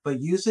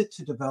 but use it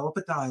to develop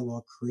a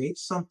dialogue, create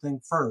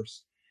something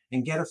first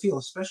and get a feel,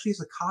 especially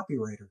as a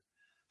copywriter.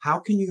 How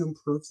can you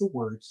improve the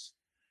words?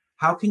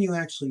 How can you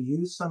actually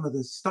use some of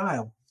this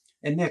style?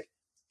 And Nick,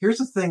 here's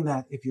the thing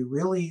that if you're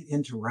really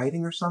into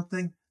writing or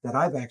something that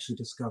I've actually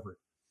discovered,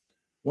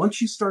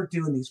 once you start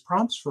doing these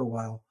prompts for a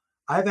while,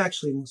 I've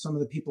actually, some of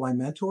the people I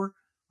mentor,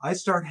 I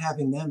start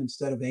having them,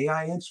 instead of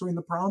AI answering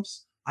the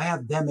prompts, I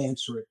have them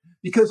answer it.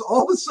 Because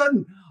all of a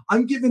sudden,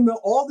 I'm giving them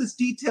all this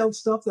detailed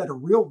stuff that a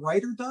real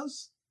writer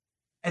does,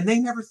 and they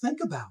never think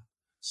about.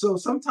 So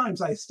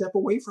sometimes I step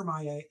away from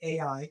my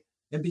AI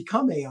and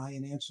become AI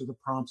and answer the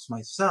prompts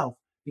myself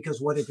because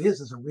what it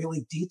is a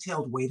really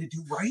detailed way to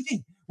do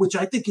writing, which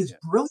I think is Yeah.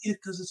 brilliant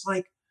because it's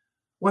like,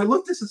 when I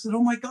looked at this, I said,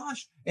 oh my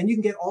gosh. And you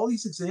can get all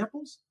these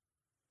examples.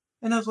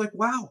 And I was like,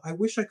 wow, I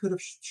wish I could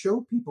have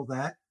showed people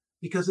that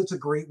because it's a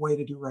great way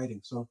to do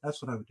writing. So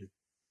that's what I would do.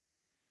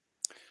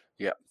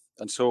 Yeah.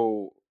 And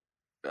so,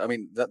 I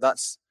mean,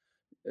 that's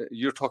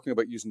you're talking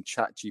about using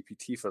Chat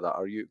GPT for that,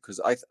 are you?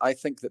 Because I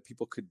think that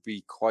people could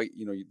be quite,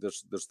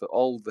 there's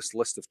all this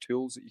list of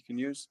tools that you can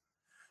use,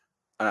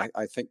 and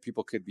I think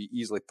people could be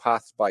easily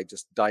pathed by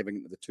just diving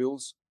into the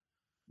tools.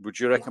 Would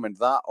you Yeah. recommend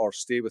that, or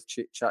stay with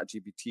Chat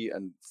GPT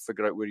and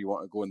figure out where you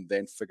want to go, and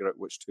then figure out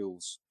which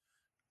tools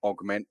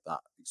augment that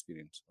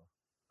experience?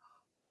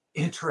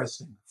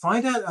 Interesting.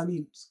 Find out. I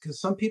mean, because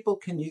some people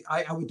can,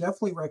 I would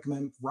definitely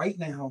recommend right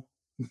now,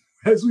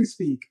 as we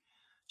speak,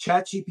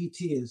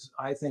 ChatGPT is,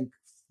 I think,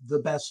 the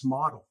best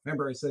model.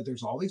 Remember, I said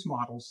there's all these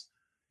models.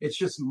 It's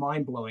just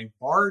mind blowing.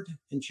 Bard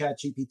and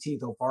ChatGPT,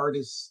 though Bard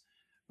is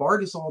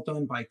all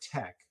done by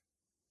tech.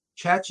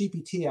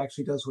 ChatGPT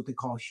actually does what they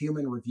call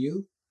human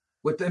review.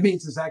 What that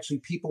means is actually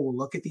people will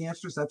look at the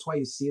answers. That's why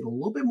you see it a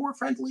little bit more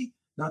friendly.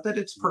 Not that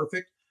it's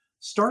perfect.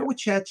 Start Yep. with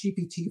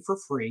ChatGPT for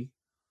free.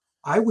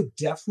 I would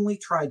definitely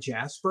try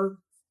Jasper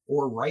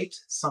or Write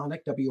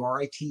Sonic,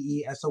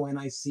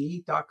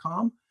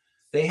 WRITESONIC.com.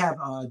 They have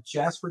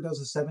Jasper does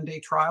a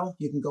 7-day trial.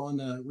 You can go on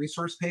the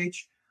resource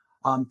page.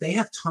 They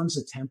have tons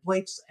of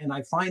templates, and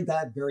I find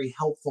that very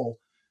helpful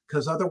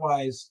because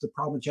otherwise, the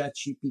problem with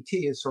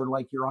ChatGPT is sort of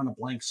like you're on a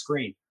blank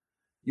screen.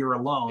 You're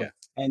alone. Yeah.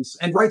 And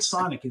Write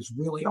Sonic is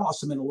really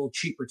awesome and a little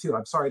cheaper too.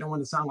 I'm sorry, I don't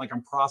want to sound like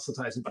I'm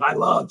proselytizing, but I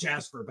love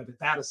Jasper. But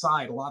that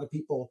aside, a lot of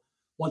people,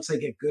 once they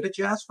get good at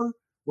Jasper,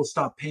 will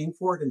stop paying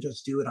for it and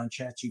just do it on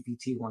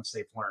ChatGPT once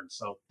they've learned.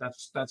 So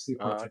that's the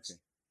approach. Okay.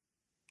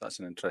 That's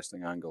an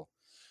interesting angle.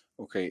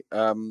 Okay.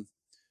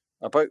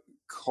 About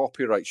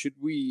copyright, should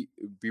we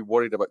be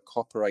worried about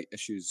copyright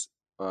issues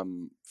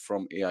from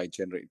AI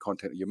generated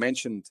content? You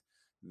mentioned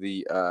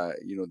the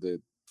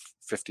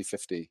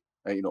 50-50.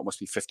 It must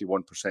be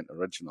 51%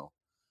 original.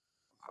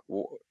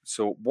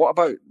 So what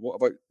about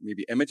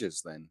maybe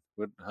images then?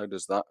 How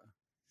does that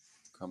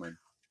come in?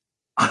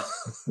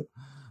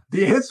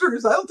 The answer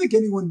is I don't think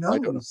anyone I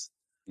don't know. knows.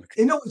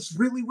 Okay. It's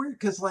really weird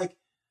because like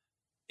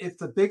if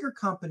the bigger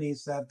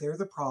companies that they're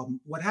the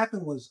problem, what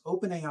happened was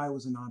OpenAI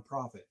was a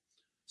nonprofit.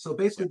 So Yeah.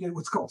 basically did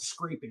what's called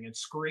scraping. It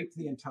scraped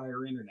the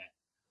entire internet.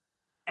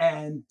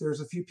 And there's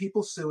a few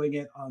people suing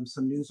it,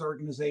 some news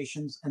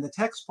organizations. And the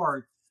text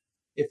part,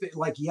 if it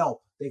like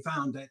Yelp, they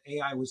found that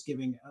AI was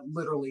giving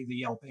literally the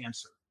Yelp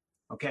answer.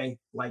 Okay.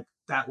 Like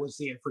that was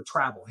the for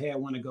travel. Hey, I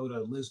want to go to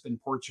Lisbon,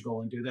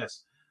 Portugal and do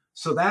this.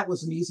 So that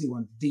was an easy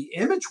one. The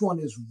image one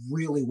is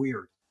really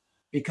weird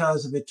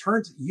because if it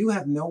turns, you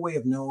have no way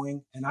of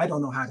knowing, and I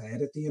don't know how to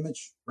edit the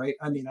image, right?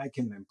 I mean, I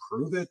can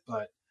improve it,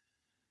 but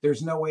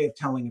there's no way of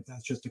telling if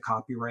that's just a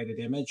copyrighted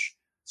image.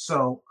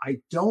 So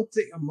I don't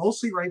think,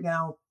 mostly right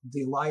now,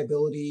 the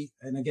liability,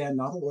 and again,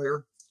 not a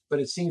lawyer, but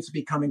it seems to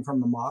be coming from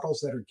the models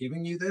that are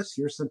giving you this.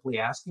 You're simply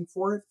asking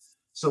for it.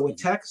 So with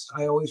Mhm. text,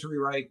 I always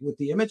rewrite. With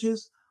the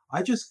images,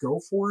 I just go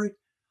for it.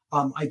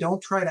 I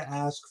don't try to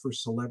ask for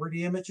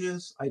celebrity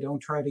images. I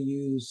don't try to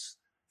use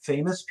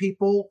famous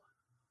people.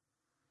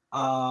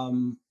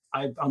 I'm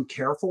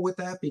careful with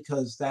that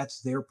because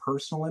that's their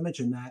personal image,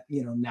 and that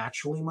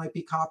naturally might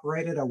be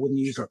copyrighted. I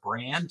wouldn't use a Sure.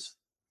 brand.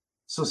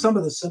 So Mhm. some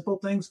of the simple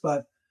things,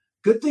 but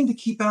good thing to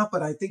keep out.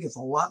 But I think it's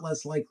a lot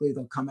less likely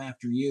they'll come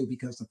after you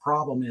because the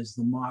problem is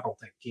the model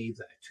that gave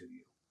that to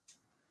you.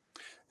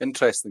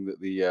 Interesting that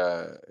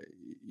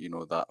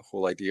that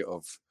whole idea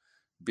of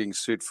being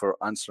sued for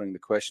answering the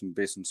question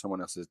based on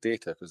someone else's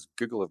data, because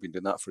Google have been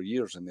doing that for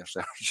years in their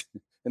search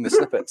in the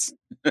snippets.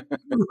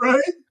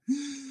 Right?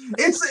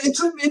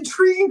 It's an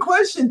intriguing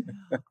question.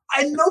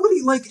 And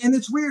nobody like, and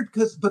it's weird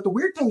because, but the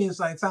weird thing is,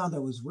 I found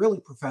that was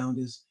really profound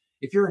is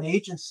if you're an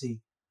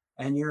agency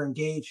and you're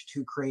engaged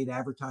to create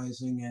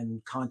advertising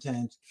and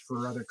content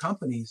for other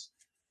companies,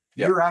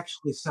 Yep, you're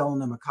actually selling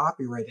them a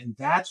copyright, and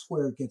that's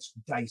where it gets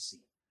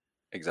dicey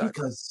exactly. Yeah.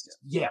 because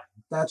yeah,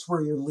 that's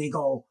where you're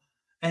legal.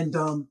 And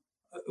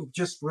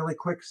just really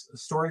quick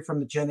story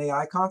from the Gen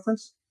AI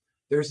conference.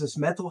 There's this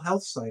mental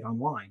health site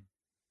online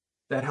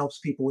that helps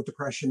people with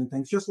depression and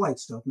things, just light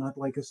stuff, not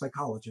like a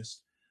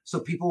psychologist.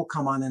 So people will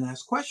come on and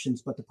ask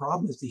questions, but the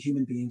problem is the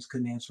human beings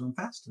couldn't answer them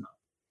fast enough.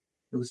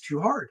 It was too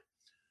hard.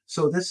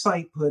 So this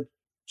site put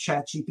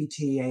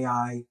ChatGPT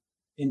AI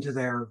into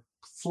their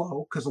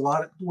flow because a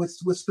lot of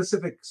with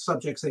specific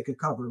subjects they could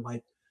cover,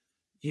 like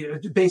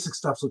basic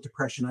stuff with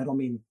depression. I don't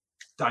mean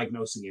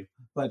diagnosing you,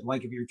 but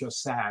like if you're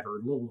just sad or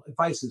little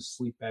advices,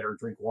 sleep better,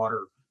 drink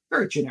water,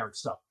 very generic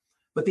stuff.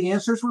 But the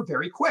answers were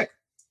very quick.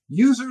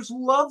 Users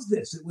loved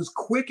this. It was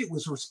quick, it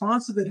was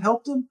responsive, it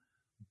helped them.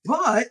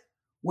 But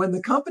when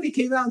the company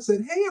came out and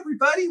said, hey,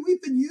 everybody,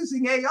 we've been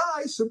using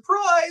AI,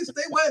 surprise,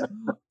 they went,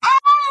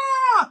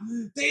 ah!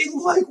 They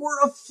like were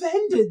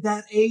offended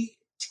that a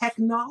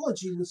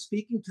technology was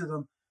speaking to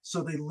them.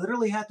 So they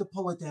literally had to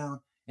pull it down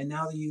and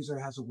now the user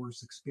has a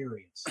worse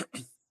experience.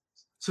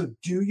 So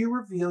do you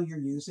reveal you're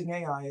using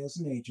AI as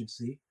an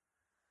agency?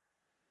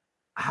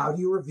 How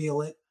do you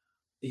reveal it?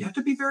 You have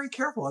to be very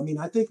careful. I mean,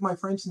 I think my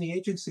friends in the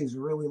agencies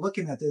are really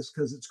looking at this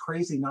because it's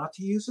crazy not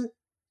to use it.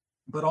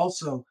 But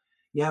also,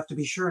 you have to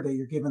be sure that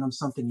you're giving them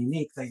something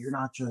unique, that you're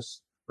not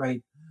just,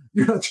 right,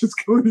 you're not just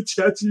going to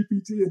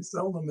ChatGPT and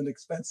sell them an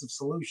expensive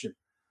solution. Of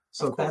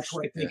So that's course.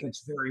 where I Yeah. think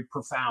it's very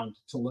profound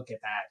to look at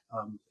that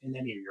in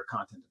any of your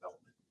content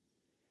development.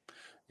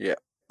 Yeah.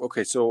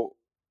 Okay. So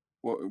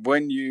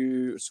when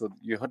you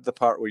had the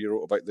part where you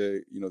wrote about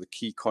the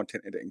key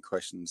content editing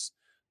questions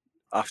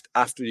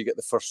after you get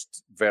the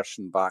first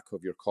version back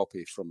of your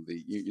copy from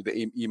the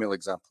email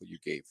example you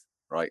gave,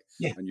 right?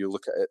 Yeah. And you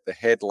look at it, the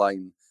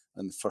headline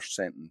and the first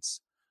sentence.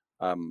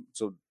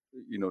 So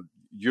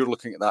you're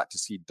looking at that to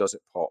see, does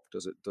it pop?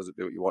 Does it do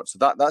what you want? So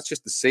that's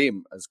just the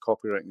same as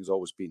copywriting has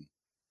always been.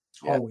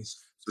 Yeah. Always.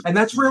 So And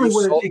that's really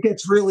where it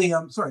gets really,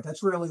 sorry,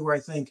 that's really where I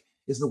think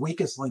is the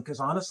weakest link.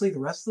 Because honestly, the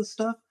rest of the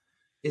stuff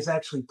is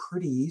actually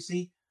pretty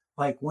easy.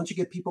 Like once you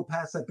get people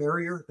past that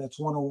barrier, that's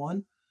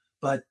 101.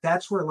 But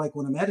that's where, like,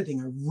 when I'm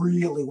editing, I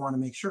really want to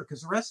make sure,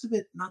 because the rest of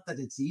it, not that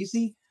it's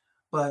easy,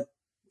 but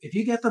if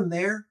you get them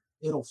there,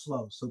 it'll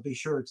flow. So be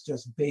sure it's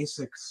just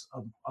basics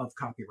of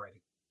copywriting.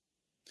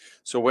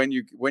 So when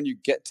you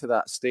get to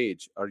that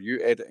stage, are you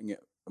editing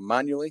it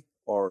manually,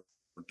 or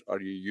are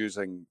you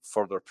using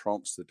further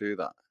prompts to do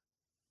that?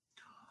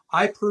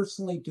 I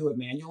personally do it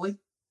manually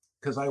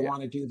because I Yeah.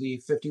 want to do the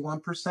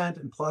 51%.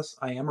 And plus,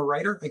 I am a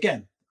writer.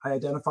 Again, I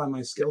identify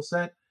my skill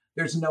set.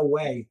 There's no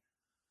way.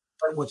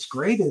 But what's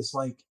great is,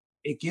 like,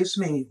 it gives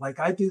me, like,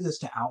 I do this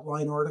to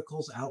outline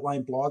articles,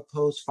 outline blog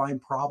posts,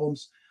 find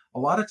problems. A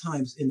lot of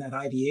times in that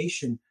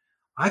ideation,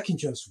 I can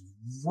just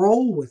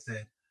roll with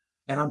it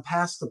and I'm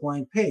past the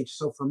blank page.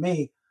 So for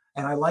me,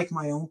 and I like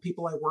my own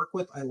people I work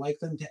with, I like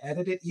them to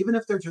edit it, even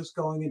if they're just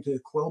going into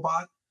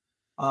Quillbot,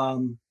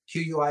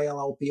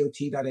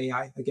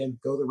 QUILLBOT.ai. Again,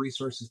 go to the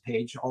resources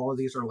page. All of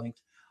these are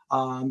linked.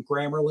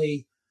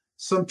 Grammarly,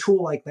 some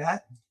tool like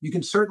that. You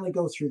can certainly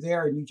go through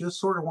there, and you just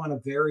sort of want to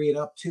vary it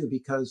up too,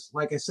 because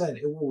like I said,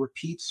 it will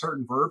repeat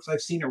certain verbs.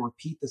 I've seen it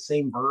repeat the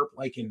same verb,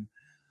 like in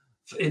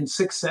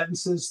 6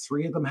 sentences,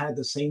 3 of them had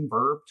the same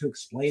verb to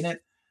explain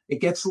it.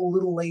 It gets a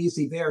little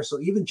lazy there. So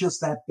even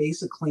just that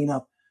basic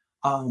cleanup,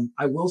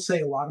 I will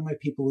say a lot of my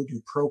people who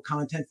do pro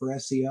content for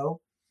SEO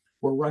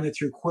will run it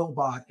through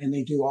Quillbot, and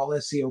they do all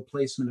SEO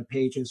placement of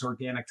pages,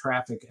 organic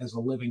traffic as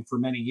a living for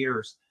many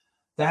years.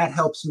 That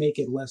helps make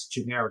it less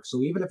generic.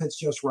 So even if it's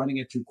just running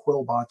it through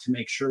Quillbot to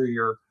make sure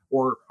you're,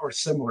 or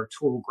similar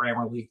tool,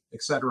 Grammarly,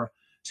 etc.,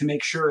 to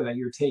make sure that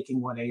you're taking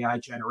what AI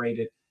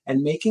generated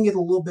and making it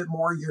a little bit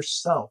more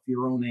yourself,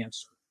 your own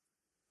answer.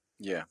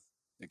 Yeah,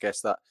 I guess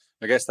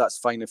that's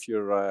fine if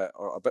you're,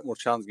 or a bit more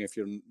challenging if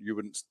you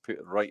wouldn't put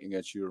writing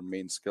as your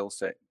main skill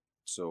set.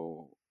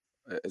 So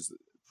is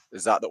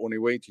that the only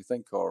way, do you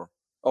think, or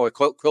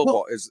Quillbot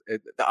Well, is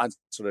the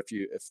answer if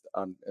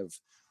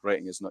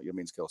writing is not your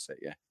main skill set?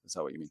 Yeah, is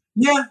that what you mean?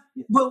 yeah.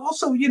 Well,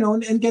 also,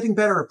 and getting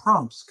better at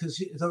prompts,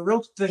 because the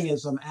real thing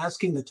is I'm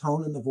asking the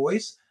tone and the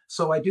voice.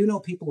 So I do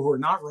know people who are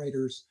not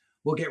writers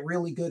will get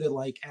really good at,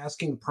 like,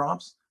 asking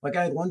prompts. Like,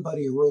 I had one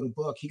buddy who wrote a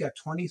book. He got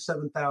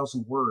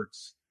 27,000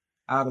 words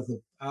out of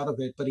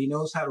it, but he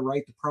knows how to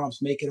write the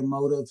prompts, make it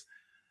emotive,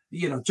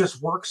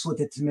 just works with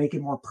it to make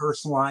it more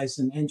personalized,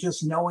 and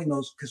just knowing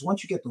those, because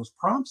once you get those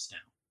prompts down,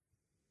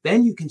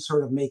 then you can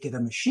sort of make it a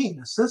machine,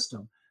 a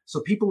system. So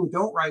people who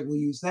don't write will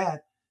use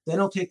that. Then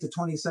he'll take the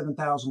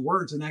 27,000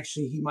 words, and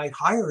actually he might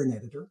hire an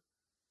editor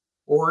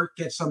or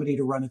get somebody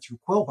to run it through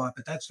Quillbot.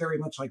 But that's very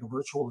much like a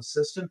virtual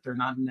assistant. They're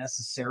not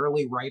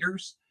necessarily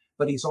writers,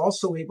 but he's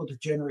also able to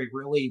generate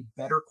really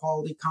better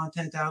quality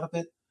content out of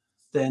it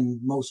than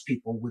most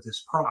people with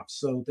his prompts.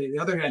 So the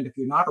other hand, if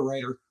you're not a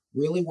writer,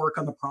 really work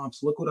on the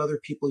prompts, look what other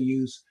people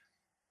use,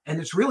 and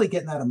it's really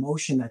getting that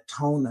emotion, that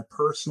tone, that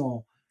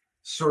personal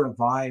sort of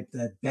vibe,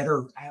 that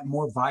better,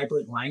 more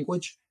vibrant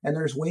language. And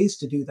there's ways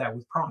to do that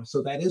with prompts.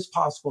 So that is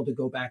possible to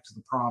go back to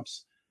the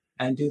prompts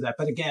and do that.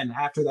 But again,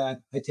 after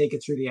that, I take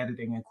it through the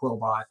editing in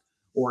Quillbot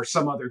or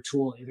some other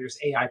tool. There's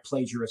AI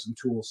plagiarism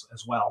tools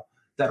as well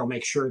that'll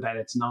make sure that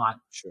it's not,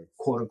 Sure.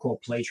 quote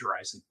unquote,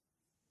 plagiarizing.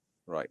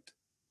 Right.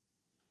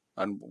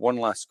 And one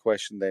last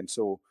question then.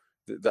 So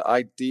the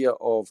idea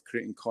of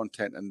creating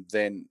content and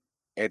then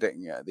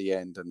editing it at the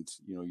end, and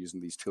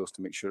using these tools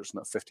to make sure it's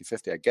not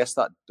 50-50, I guess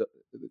that to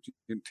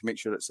make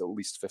sure it's at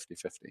least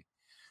 50-50.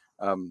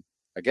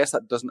 I guess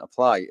that doesn't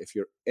apply if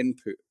your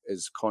input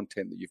is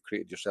content that you've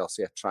created yourself,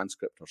 say a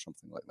transcript or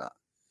something like that.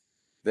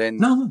 Then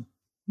No, no.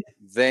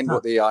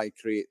 what the AI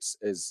creates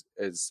is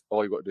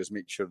all you've got to do is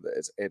make sure that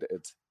it's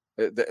edited,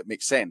 that it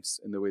makes sense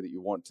in the way that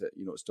you want it.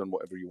 It's done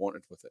whatever you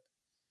wanted with it.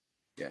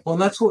 Yeah. Well,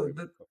 and that's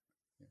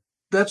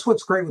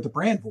what's great with the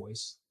brand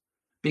voice,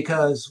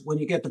 because when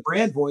you get the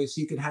brand voice,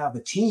 you can have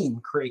a team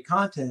create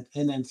content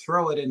and then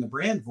throw it in the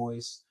brand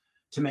voice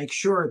to make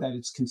sure that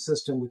it's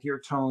consistent with your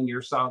tone,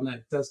 your style. And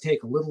that does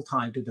take a little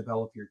time to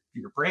develop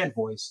your brand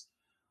voice,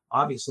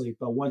 obviously.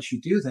 But once you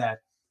do that,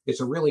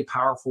 it's a really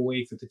powerful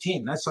way for the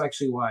team. That's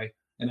actually why,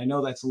 And I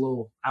know that's a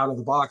little out of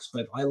the box,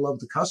 but I love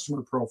the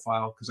customer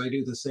profile because I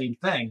do the same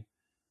thing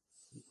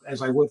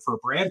as I would for a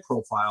brand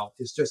profile,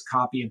 is just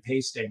copy and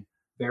pasting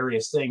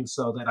various things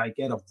so that I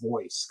get a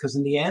voice. Because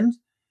in the end,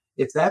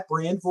 if that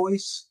brand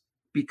voice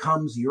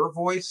becomes your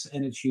voice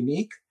and it's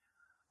unique,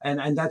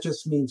 and that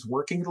just means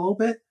working it a little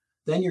bit,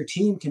 then your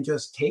team can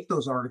just take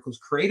those articles,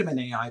 create them in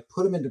AI,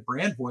 put them into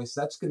brand voice.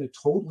 That's going to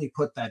totally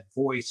put that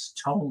voice,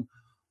 tone,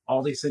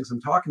 all these things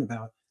I'm talking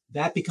about.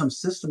 That becomes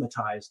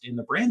systematized in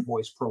the brand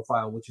voice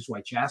profile, which is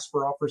why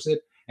Jasper offers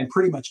it. And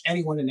pretty much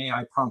anyone in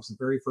AI prompts, the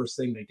very first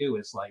thing they do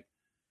is like,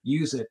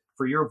 use it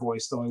for your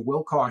voice. Though I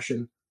will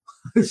caution,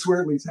 I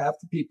swear at least half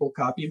the people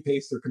copy and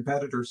paste their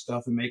competitors'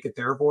 stuff and make it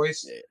their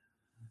voice. Yeah.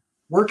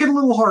 Work it a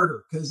little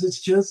harder because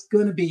it's just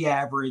going to be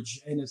average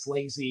and it's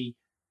lazy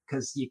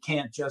because you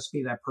can't just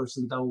be that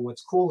person. Though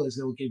what's cool is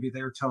it'll give you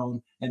their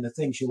tone and the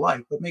things you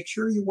like, but make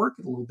sure you work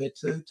it a little bit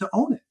to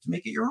own it, to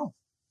make it your own.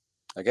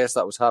 I guess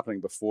that was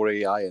happening before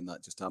AI, and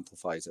that just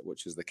amplifies it,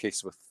 which is the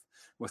case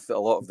with a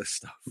lot of this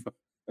stuff.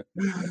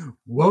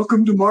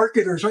 Welcome to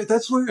marketers, right?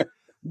 That's where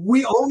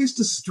we always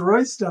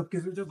destroy stuff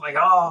because we're just like,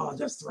 oh,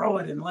 just throw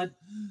it and let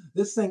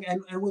this thing.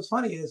 And what's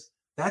funny is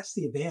that's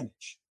the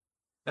advantage.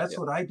 That's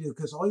what I do,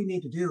 because all you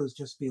need to do is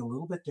just be a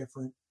little bit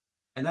different.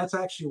 And that's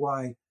actually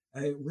why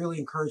I really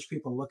encourage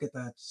people to look at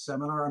that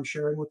seminar I'm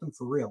sharing with them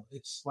for real.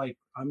 It's like,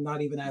 I'm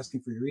not even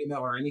asking for your email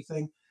or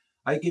anything.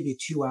 I give you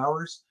 2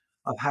 hours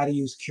of how to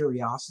use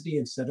curiosity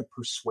instead of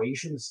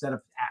persuasion, instead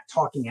of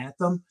talking at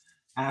them,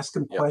 ask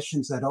them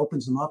questions that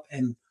opens them up.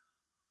 And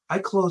I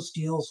close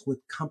deals with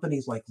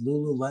companies like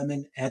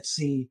Lululemon,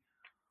 Etsy.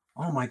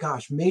 Oh my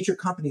gosh, major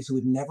companies who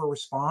would never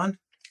respond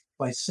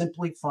by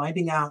simply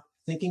finding out,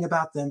 thinking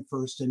about them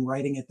first and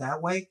writing it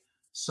that way.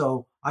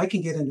 So I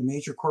can get into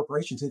major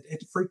corporations.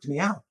 It freaked me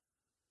out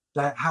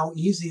that how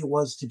easy it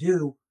was to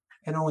do.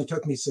 And it only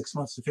took me 6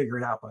 months to figure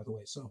it out, by the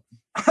way. So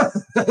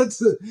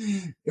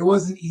it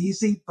wasn't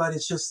easy, but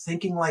it's just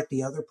thinking like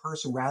the other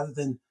person rather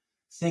than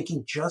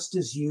thinking just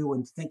as you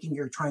and thinking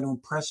you're trying to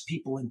impress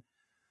people and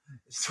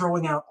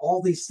throwing out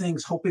all these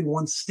things, hoping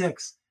one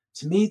sticks.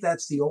 To me,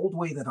 that's the old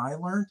way that I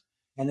learned.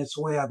 And it's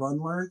the way I've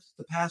unlearned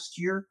the past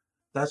year.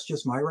 That's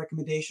just my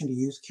recommendation, to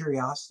use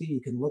curiosity.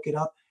 You can look it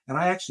up. And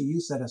I actually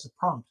use that as a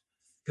prompt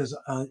because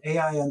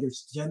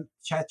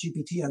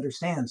ChatGPT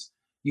understands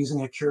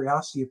using a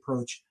curiosity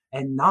approach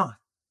and not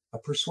a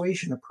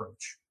persuasion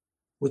approach,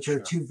 which are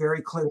two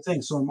very clear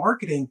things. So in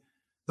marketing,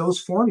 those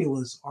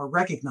formulas are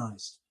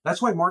recognized.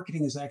 That's why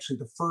marketing is actually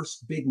the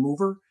first big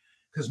mover,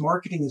 because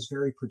marketing is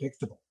very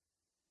predictable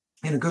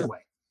in a good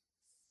way.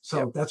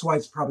 So that's why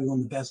it's probably one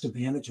of the best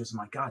advantages.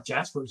 My God,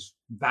 Jasper's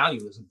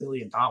value is $1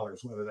 billion,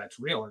 whether that's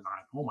real or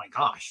not. Oh my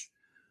gosh.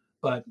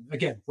 But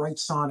again,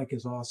 Writesonic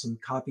is awesome.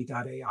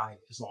 Copy.ai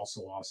is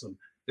also awesome.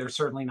 They're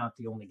certainly not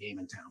the only game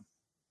in town.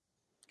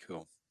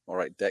 Cool. All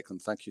right,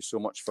 Declan, thank you so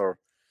much for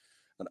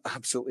an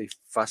absolutely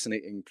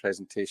fascinating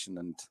presentation.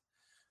 And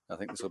I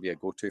think this will be a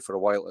go-to for a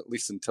while, at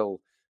least until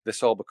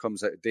this all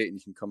becomes out of date and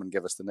you can come and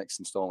give us the next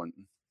installment.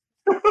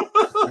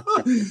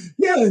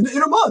 Yeah, in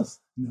a month.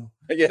 No.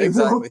 Yeah,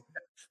 exactly.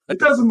 It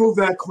doesn't move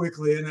that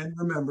quickly. And then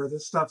remember,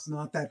 this stuff's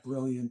not that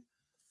brilliant.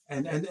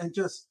 And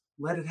just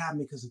let it happen,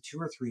 because in 2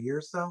 or 3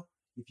 years, though,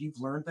 if you've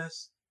learned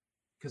this,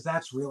 because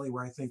that's really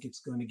where I think it's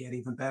going to get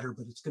even better,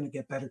 but it's going to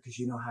get better because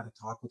you know how to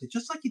talk with it,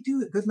 just like you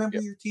do a good member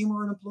of your team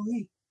or an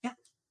employee. Yeah.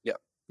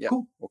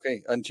 Cool.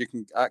 Okay. And you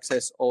can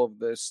access all of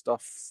the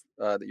stuff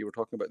that you were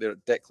talking about there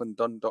at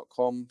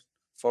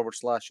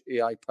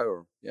declandunn.com/AI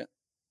power. Yeah.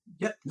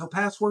 Yep. No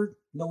password,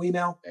 no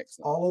email.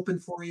 Excellent. All open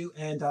for you.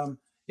 And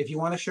if you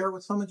want to share it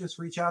with someone, just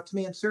reach out to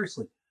me. And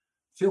seriously,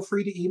 feel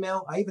free to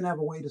email. I even have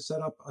a way to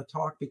set up a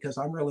talk because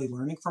I'm really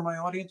learning from my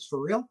audience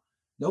for real.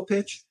 No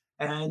pitch.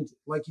 And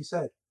like you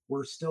said,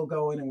 we're still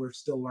going and we're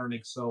still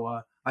learning.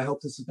 So I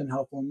hope this has been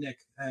helpful, Nick,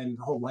 and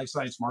the whole Life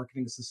Science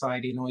Marketing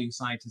Society and all you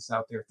scientists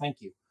out there.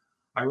 Thank you.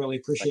 I really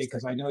appreciate it,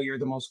 because I know you're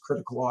the most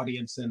critical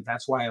audience, and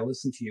that's why I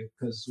listen to you,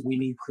 because we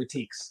need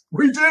critiques.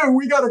 We do.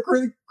 We got to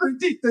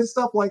critique this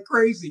stuff like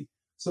crazy,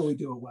 so we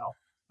do it well.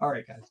 All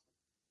right, guys.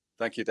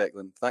 Thank you,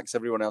 Declan. Thanks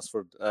everyone else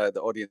for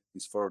the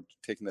audience for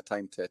taking the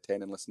time to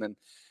attend and listen in.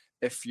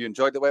 If you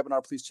enjoyed the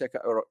webinar, please check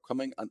out our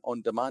upcoming and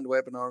on-demand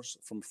webinars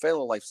from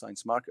fellow life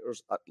science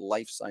marketers at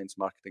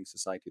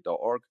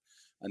lifesciencemarketingsociety.org.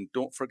 And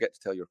don't forget to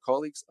tell your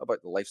colleagues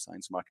about the Life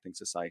Science Marketing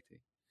Society.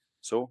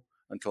 So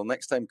until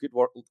next time, good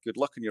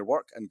luck in your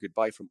work, and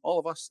goodbye from all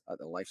of us at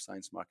the Life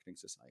Science Marketing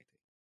Society.